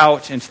melt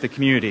out into the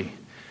community.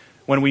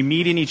 When we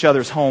meet in each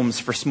other's homes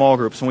for small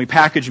groups, when we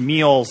package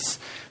meals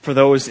for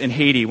those in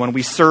Haiti, when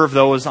we serve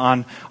those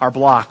on our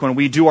block, when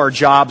we do our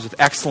jobs with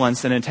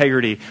excellence and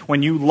integrity,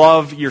 when you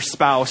love your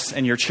spouse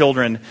and your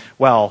children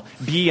well,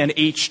 be an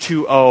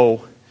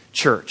H2O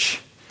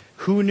church.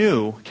 Who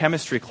knew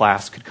chemistry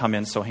class could come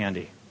in so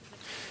handy?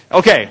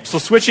 Okay, so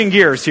switching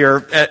gears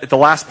here at the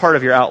last part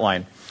of your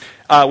outline.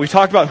 We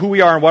talked about who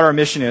we are and what our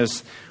mission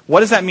is.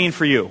 What does that mean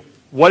for you?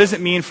 What does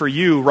it mean for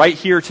you right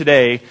here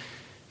today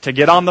to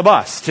get on the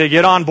bus, to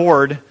get on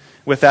board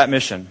with that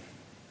mission?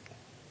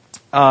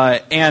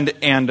 And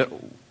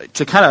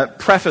to kind of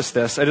preface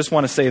this, I just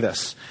want to say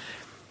this.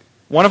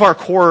 One of our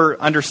core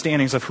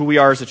understandings of who we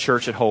are as a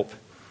church at Hope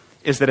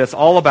is that it's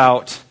all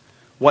about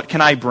what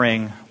can I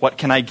bring, what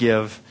can I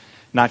give,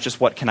 not just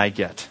what can I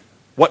get.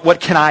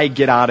 What can I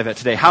get out of it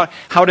today?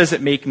 How does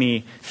it make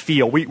me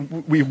feel?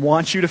 We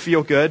want you to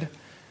feel good,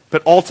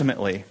 but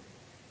ultimately,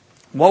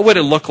 what would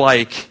it look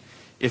like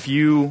if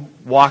you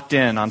walked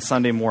in on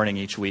Sunday morning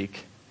each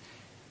week,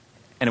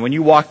 and when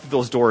you walked through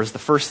those doors, the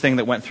first thing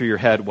that went through your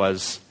head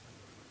was,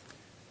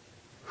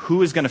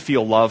 who is going to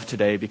feel loved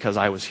today because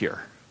I was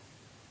here?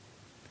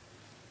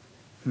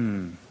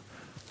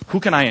 Who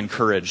can I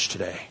encourage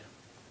today?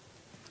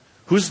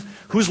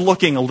 Who's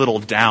looking a little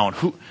down?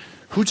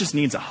 Who just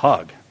needs a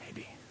hug,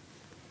 maybe?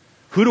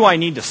 Who do I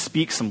need to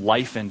speak some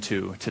life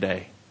into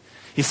today?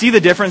 You see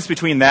the difference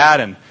between that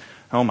and,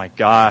 oh my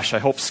gosh, I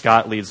hope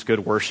Scott leads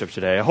good worship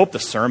today. I hope the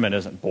sermon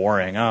isn't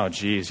boring. Oh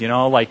geez,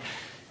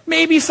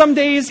 maybe some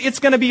days it's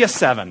going to be a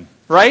 7,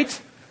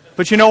 right?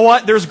 But you know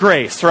what? There's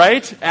grace,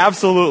 right?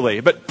 Absolutely.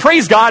 But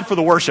praise God for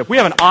the worship. We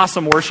have an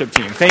awesome worship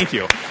team. Thank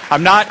you.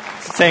 I'm not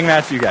saying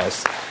that to you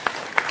guys.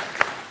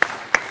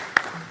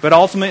 But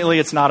ultimately,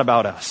 it's not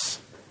about us.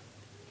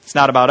 It's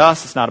not about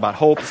us. It's not about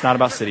Hope. It's not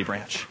about City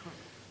Branch.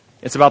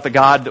 It's about the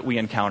God that we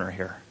encounter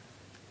here.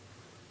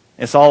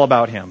 It's all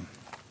about Him.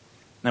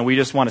 And we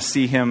just want to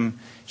see Him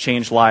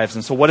change lives.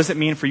 And so what does it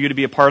mean for you to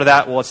be a part of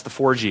that? Well, it's the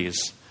 4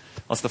 Gs.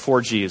 Well, it's the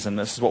 4 Gs, and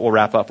this is what we'll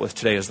wrap up with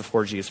today is the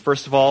 4 Gs.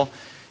 First of all,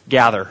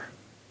 gather.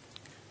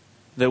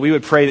 That we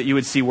would pray that you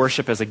would see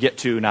worship as a get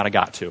to, not a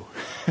got to.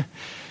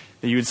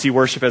 That you would see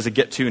worship as a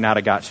get to, not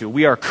a got to.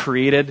 We are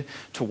created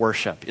to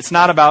worship. It's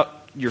not about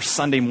your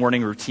Sunday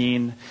morning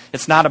routine.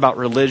 It's not about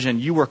religion.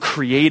 You were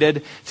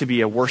created to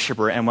be a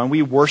worshiper. And when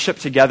we worship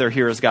together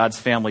here as God's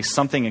family,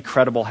 something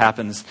incredible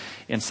happens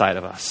inside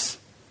of us.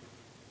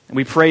 And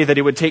we pray that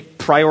it would take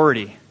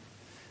priority.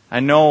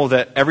 I know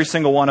that every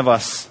single one of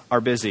us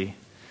are busy.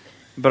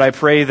 But I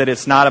pray that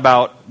it's not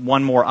about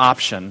one more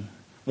option,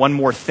 one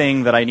more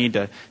thing that I need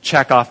to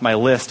check off my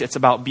list. It's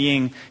about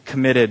being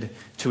committed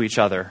to each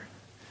other.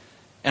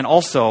 And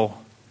also,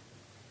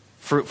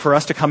 for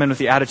us to come in with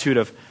the attitude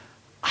of,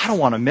 I don't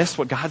want to miss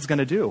what God's going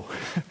to do.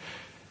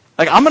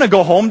 I'm going to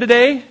go home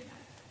today.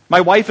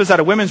 My wife is at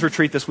a women's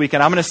retreat this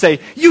weekend. I'm going to say,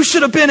 you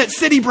should have been at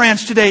City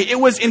Branch today. It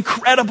was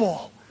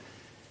incredible.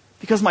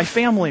 Because my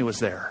family was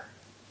there.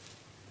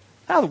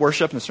 Not the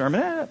worship and the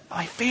sermon.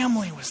 My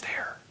family was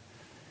there.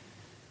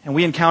 And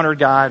we encountered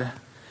God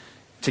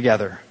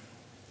together.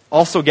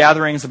 Also,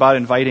 gatherings about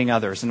inviting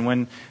others. And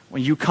when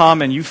you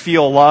come and you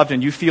feel loved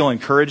and you feel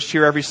encouraged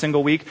here every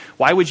single week,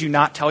 why would you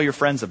not tell your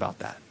friends about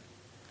that?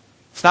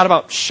 It's not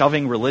about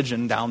shoving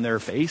religion down their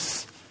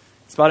face.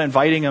 It's about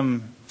inviting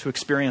them to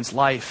experience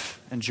life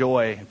and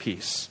joy and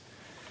peace.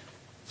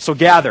 So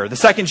gather. The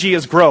second G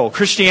is grow.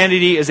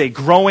 Christianity is a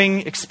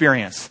growing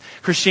experience.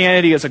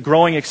 Christianity is a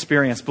growing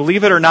experience.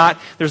 Believe it or not,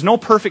 there's no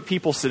perfect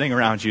people sitting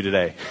around you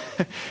today.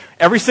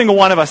 Every single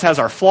one of us has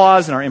our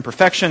flaws and our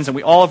imperfections, and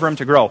we all have room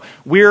to grow.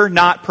 We're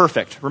not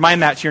perfect.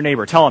 Remind that to your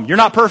neighbor. Tell them, you're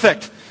not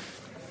perfect.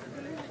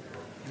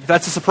 If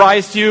that's a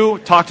surprise to you,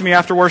 talk to me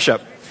after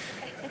worship.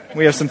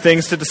 We have some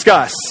things to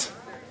discuss.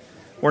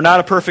 We're not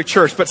a perfect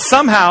church. But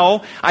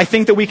somehow, I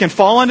think that we can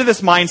fall into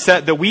this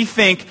mindset that we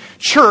think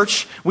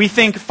church, we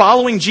think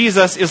following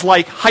Jesus is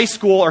like high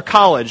school or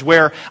college,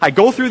 where I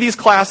go through these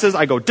classes,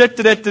 I go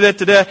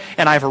da-da-da-da-da-da,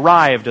 and I've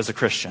arrived as a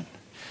Christian.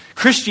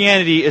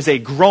 Christianity is a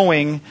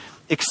growing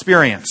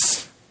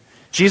experience.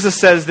 Jesus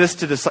says this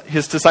to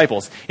His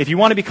disciples. If you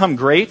want to become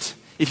great,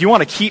 if you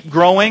want to keep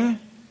growing,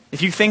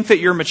 if you think that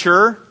you're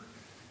mature,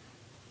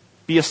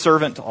 be a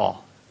servant to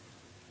all.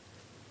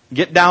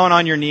 Get down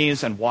on your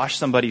knees and wash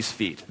somebody's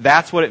feet.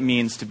 That's what it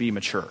means to be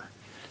mature.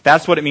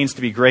 That's what it means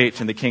to be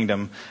great in the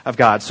kingdom of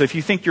God. So if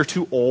you think you're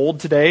too old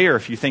today, or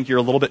if you think you're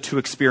a little bit too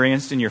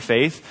experienced in your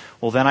faith,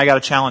 well, then I got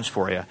a challenge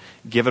for you.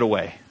 Give it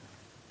away.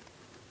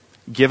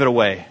 Give it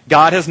away.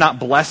 God has not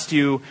blessed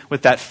you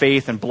with that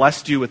faith and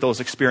blessed you with those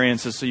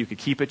experiences so you could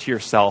keep it to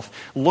yourself.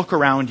 Look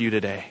around you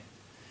today.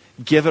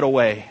 Give it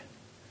away.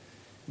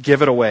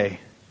 Give it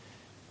away.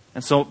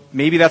 And so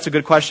maybe that's a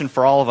good question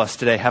for all of us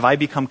today. Have I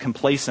become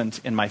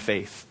complacent in my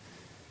faith?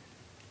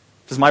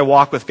 Does my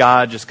walk with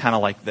God just kind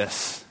of like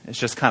this? It's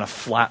just kind of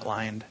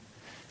flatlined.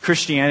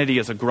 Christianity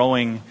is a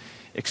growing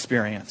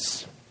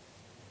experience.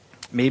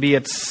 Maybe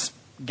it's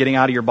getting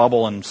out of your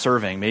bubble and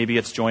serving. Maybe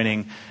it's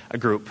joining a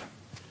group,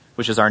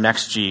 which is our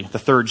next G, the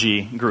third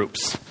G,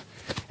 groups.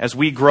 As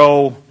we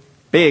grow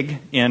big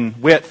in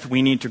width,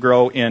 we need to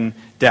grow in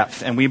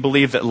depth. And we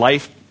believe that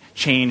life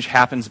change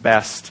happens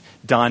best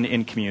done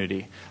in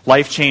community.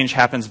 Life change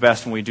happens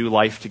best when we do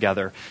life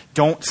together.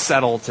 Don't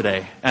settle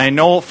today. And I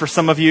know for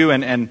some of you,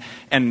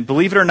 and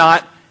believe it or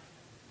not,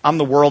 I'm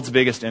the world's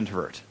biggest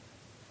introvert.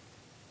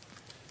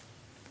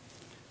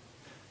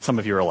 Some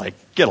of you are like,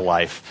 get a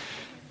life.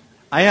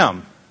 I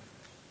am.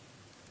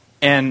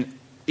 And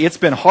it's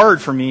been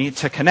hard for me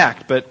to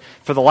connect, but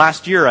for the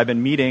last year I've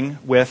been meeting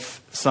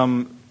with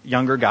some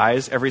younger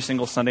guys every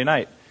single Sunday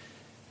night.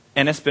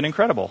 And it's been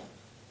incredible.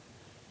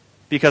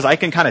 Because I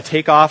can kind of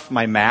take off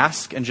my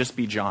mask and just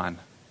be John.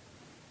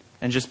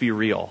 And just be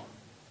real.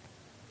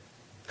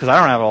 Because I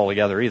don't have it all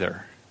together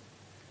either.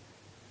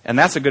 And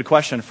that's a good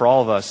question for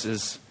all of us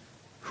is,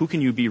 who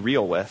can you be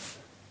real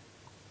with?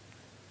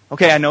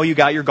 Okay, I know you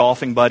got your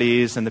golfing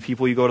buddies and the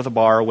people you go to the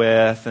bar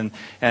with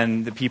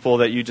and the people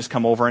that you just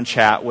come over and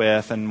chat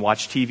with and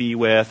watch TV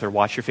with or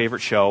watch your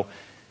favorite show.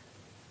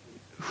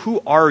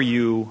 Who are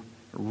you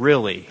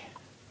really?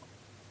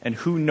 And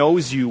who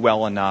knows you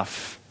well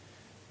enough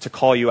to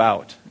call you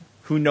out?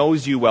 Who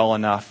knows you well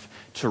enough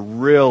to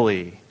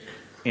really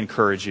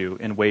encourage you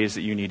in ways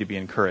that you need to be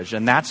encouraged.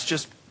 And that's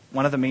just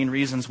one of the main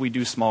reasons we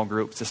do small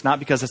groups. It's not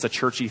because it's a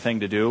churchy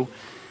thing to do.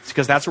 It's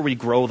because that's where we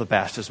grow the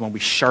best, is when we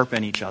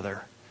sharpen each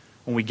other,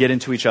 when we get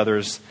into each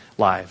other's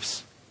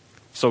lives.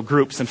 So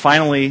groups. And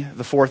finally,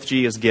 the fourth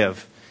G is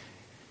give.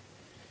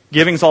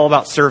 Giving's all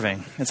about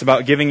serving. It's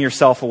about giving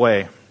yourself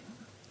away.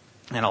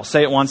 And I'll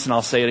say it once and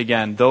I'll say it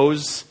again.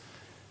 Those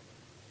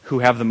who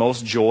have the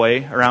most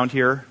joy around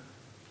here,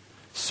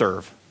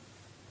 serve.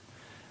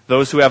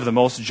 Those who have the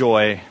most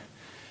joy,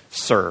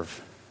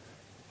 serve.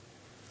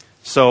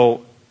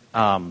 So,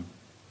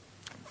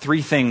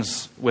 three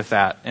things with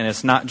that. And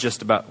it's not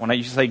just about, when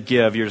I say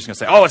give, you're just going to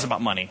say, oh, it's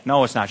about money.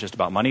 No, it's not just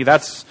about money.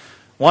 That's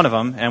one of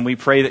them. And we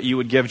pray that you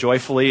would give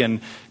joyfully,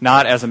 and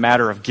not as a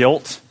matter of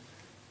guilt,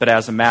 but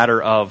as a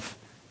matter of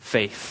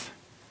faith.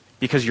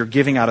 Because you're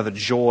giving out of the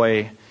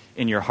joy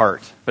in your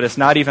heart. But it's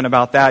not even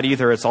about that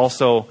either. It's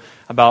also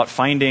about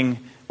finding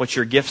what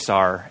your gifts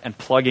are and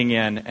plugging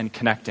in and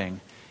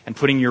connecting and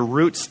putting your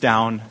roots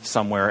down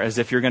somewhere as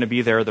if you're going to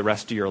be there the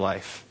rest of your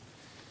life.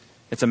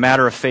 It's a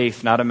matter of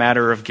faith, not a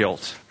matter of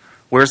guilt.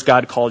 Where's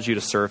God called you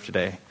to serve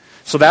today?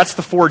 So that's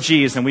the 4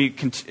 G's, and we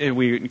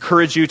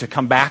encourage you to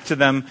come back to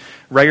them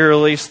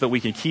regularly so that we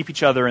can keep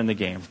each other in the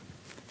game,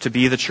 to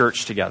be the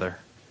church together.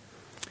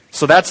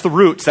 So that's the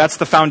roots. That's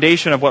the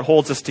foundation of what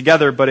holds us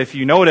together. But if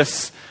you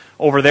notice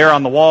over there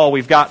on the wall,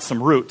 we've got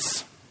some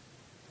roots.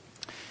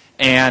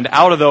 And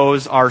out of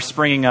those are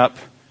springing up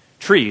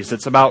trees.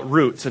 It's about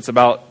roots. It's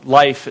about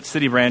life at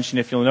City Branch. And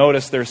if you'll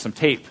notice, there's some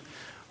tape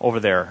over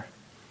there.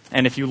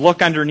 And if you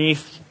look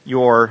underneath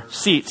your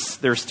seats,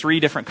 there's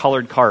 3 different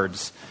colored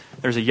cards.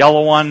 There's a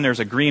yellow one, there's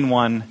a green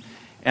one,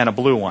 and a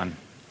blue one.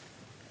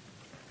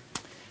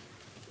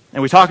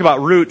 And we talk about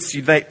roots,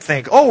 you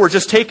think, oh, we're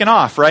just taking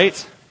off,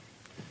 right?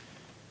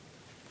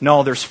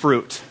 No, there's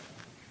fruit.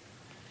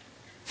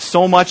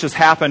 So much has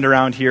happened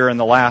around here in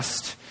the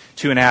last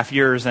 2.5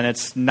 years, and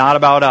it's not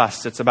about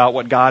us. It's about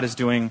what God is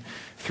doing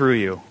through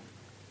you.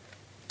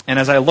 And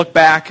as I look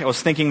back, I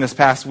was thinking this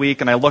past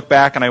week, and I look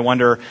back and I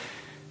wonder,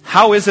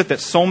 how is it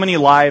that so many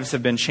lives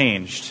have been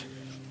changed?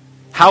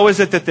 How is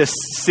it that this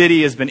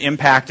city has been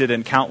impacted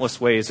in countless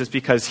ways? It's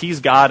because He's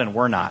God and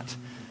we're not.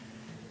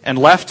 And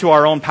left to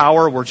our own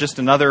power, we're just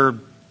another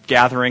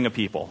gathering of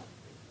people.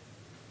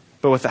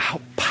 But with the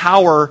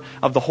power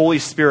of the Holy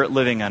Spirit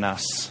living in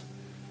us,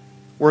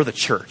 we're the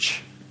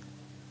church.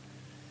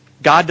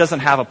 God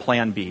doesn't have a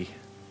plan B.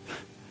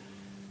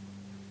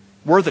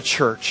 We're the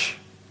church.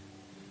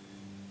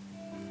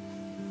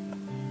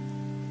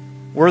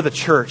 We're the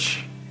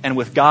church. And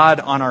with God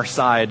on our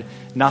side,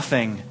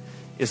 nothing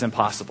is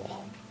impossible.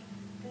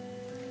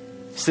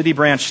 City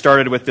Branch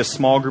started with this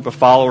small group of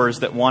followers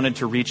that wanted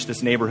to reach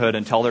this neighborhood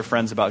and tell their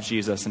friends about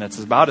Jesus. And it's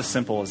about as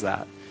simple as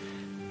that.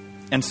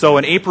 And so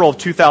in April of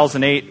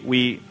 2008,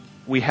 we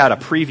had a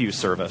preview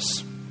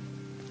service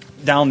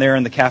down there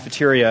in the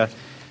cafeteria.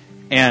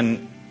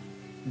 And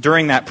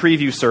during that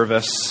preview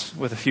service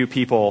with a few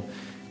people,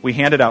 we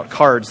handed out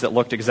cards that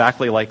looked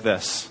exactly like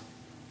this.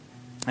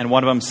 And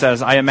one of them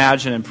says, I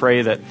imagine and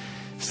pray that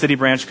City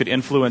Branch could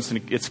influence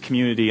its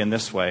community in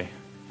this way.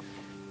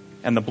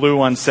 And the blue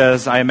one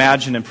says, I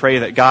imagine and pray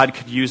that God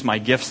could use my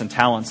gifts and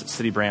talents at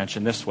City Branch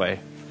in this way.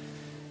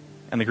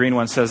 And the green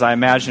one says, I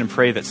imagine and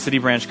pray that City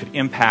Branch could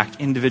impact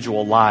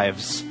individual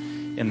lives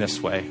in this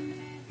way.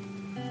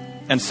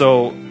 And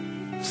so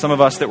some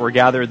of us that were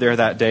gathered there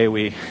that day,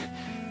 we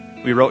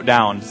wrote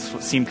down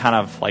what seemed kind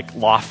of like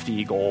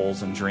lofty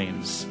goals and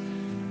dreams.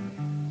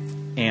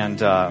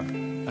 And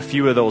a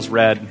few of those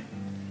read,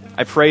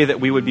 I pray that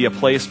we would be a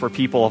place where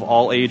people of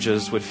all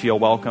ages would feel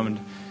welcomed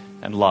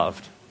and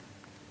loved.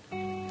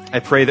 I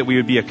pray that we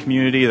would be a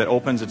community that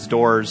opens its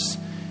doors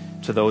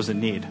to those in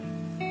need.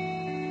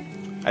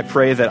 I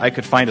pray that I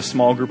could find a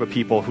small group of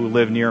people who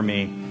live near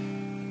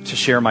me to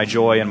share my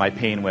joy and my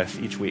pain with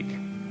each week.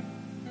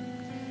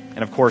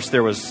 And of course,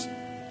 there was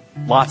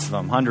lots of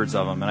them, hundreds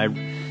of them.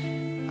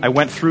 And I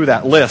went through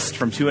that list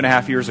from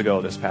 2.5 years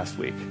ago this past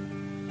week.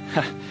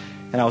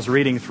 And I was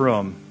reading through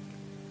them.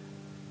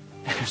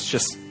 And it's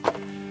just,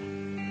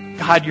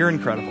 God, you're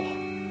incredible.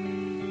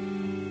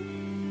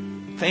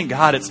 Thank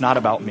God it's not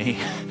about me.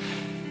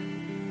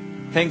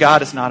 Thank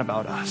God it's not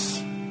about us.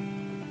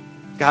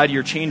 God,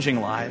 you're changing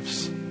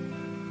lives.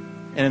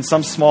 And in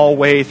some small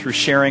way, through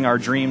sharing our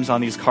dreams on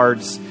these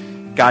cards,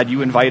 God,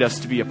 you invite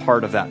us to be a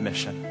part of that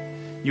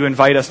mission. You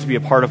invite us to be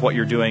a part of what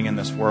you're doing in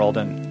this world.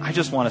 And I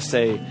just want to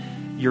say,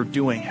 you're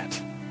doing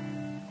it.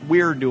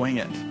 We're doing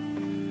it.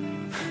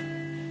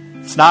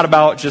 It's not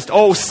about just,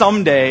 oh,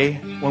 someday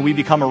when we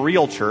become a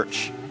real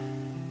church.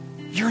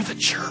 You're the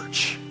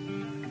church.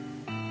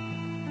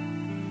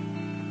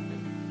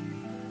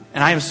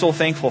 And I am so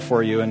thankful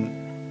for you.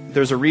 And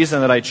there's a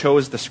reason that I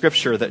chose the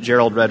scripture that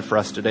Gerald read for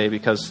us today,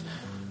 because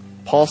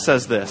Paul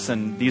says this,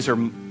 and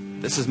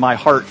this is my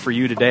heart for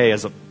you today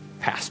as a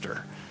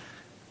pastor.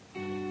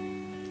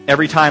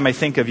 Every time I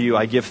think of you,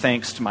 I give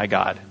thanks to my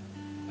God.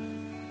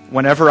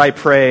 Whenever I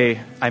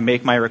pray, I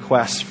make my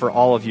requests for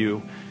all of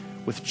you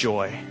with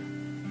joy.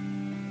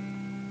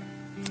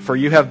 for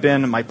you have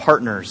been my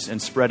partners in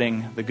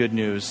spreading the good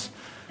news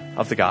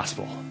of the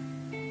gospel.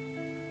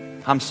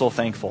 I'm so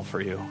thankful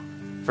for you,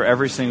 for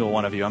every single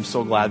one of you. I'm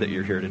so glad that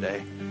you're here today.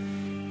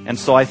 And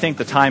so I think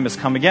the time has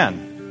come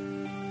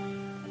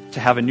again to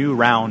have a new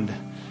round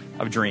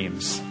of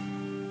dreams.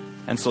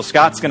 And so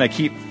Scott's going to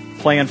keep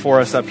playing for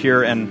us up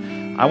here,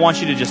 and I want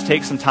you to just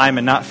take some time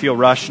and not feel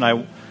rushed, and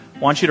I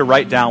want you to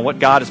write down what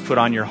God has put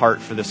on your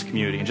heart for this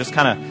community and just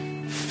kind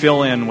of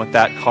fill in what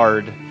that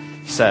card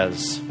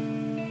says.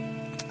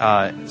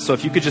 So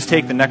if you could just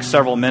take the next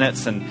several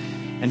minutes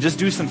and just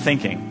do some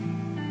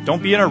thinking.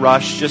 Don't be in a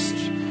rush. Just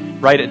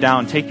write it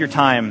down. Take your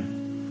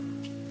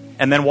time.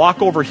 And then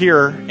walk over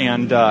here,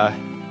 and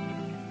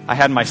I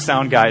had my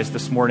sound guys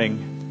this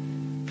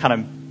morning kind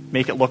of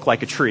make it look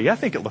like a tree. I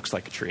think it looks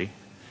like a tree.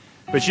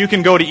 But you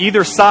can go to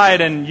either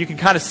side, and you can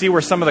kind of see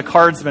where some of the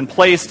cards have been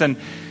placed, and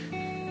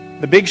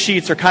the big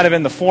sheets are kind of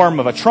in the form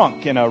of a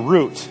trunk and a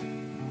root.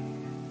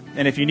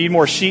 And if you need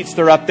more sheets,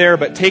 they're up there,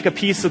 but take a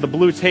piece of the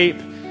blue tape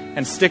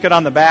and stick it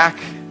on the back,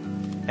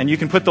 and you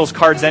can put those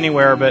cards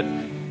anywhere, but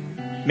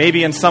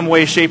maybe in some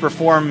way, shape, or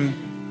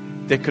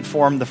form, they could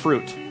form the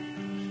fruit.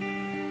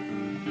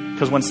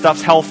 Because when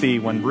stuff's healthy,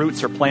 when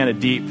roots are planted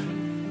deep,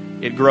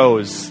 it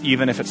grows,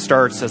 even if it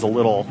starts as a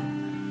little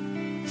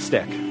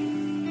stick.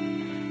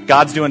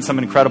 God's doing some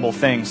incredible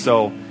things,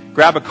 so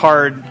grab a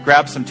card,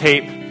 grab some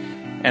tape,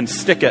 and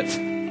stick it,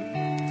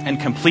 and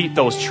complete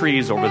those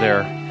trees over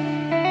there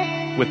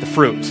with the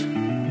fruit.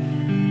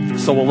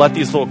 So we'll let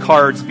these little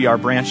cards be our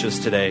branches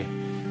today.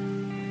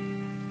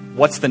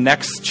 What's the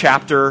next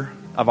chapter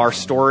of our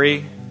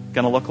story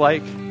going to look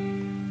like?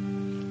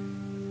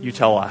 You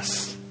tell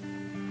us.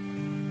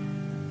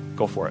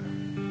 Go for it.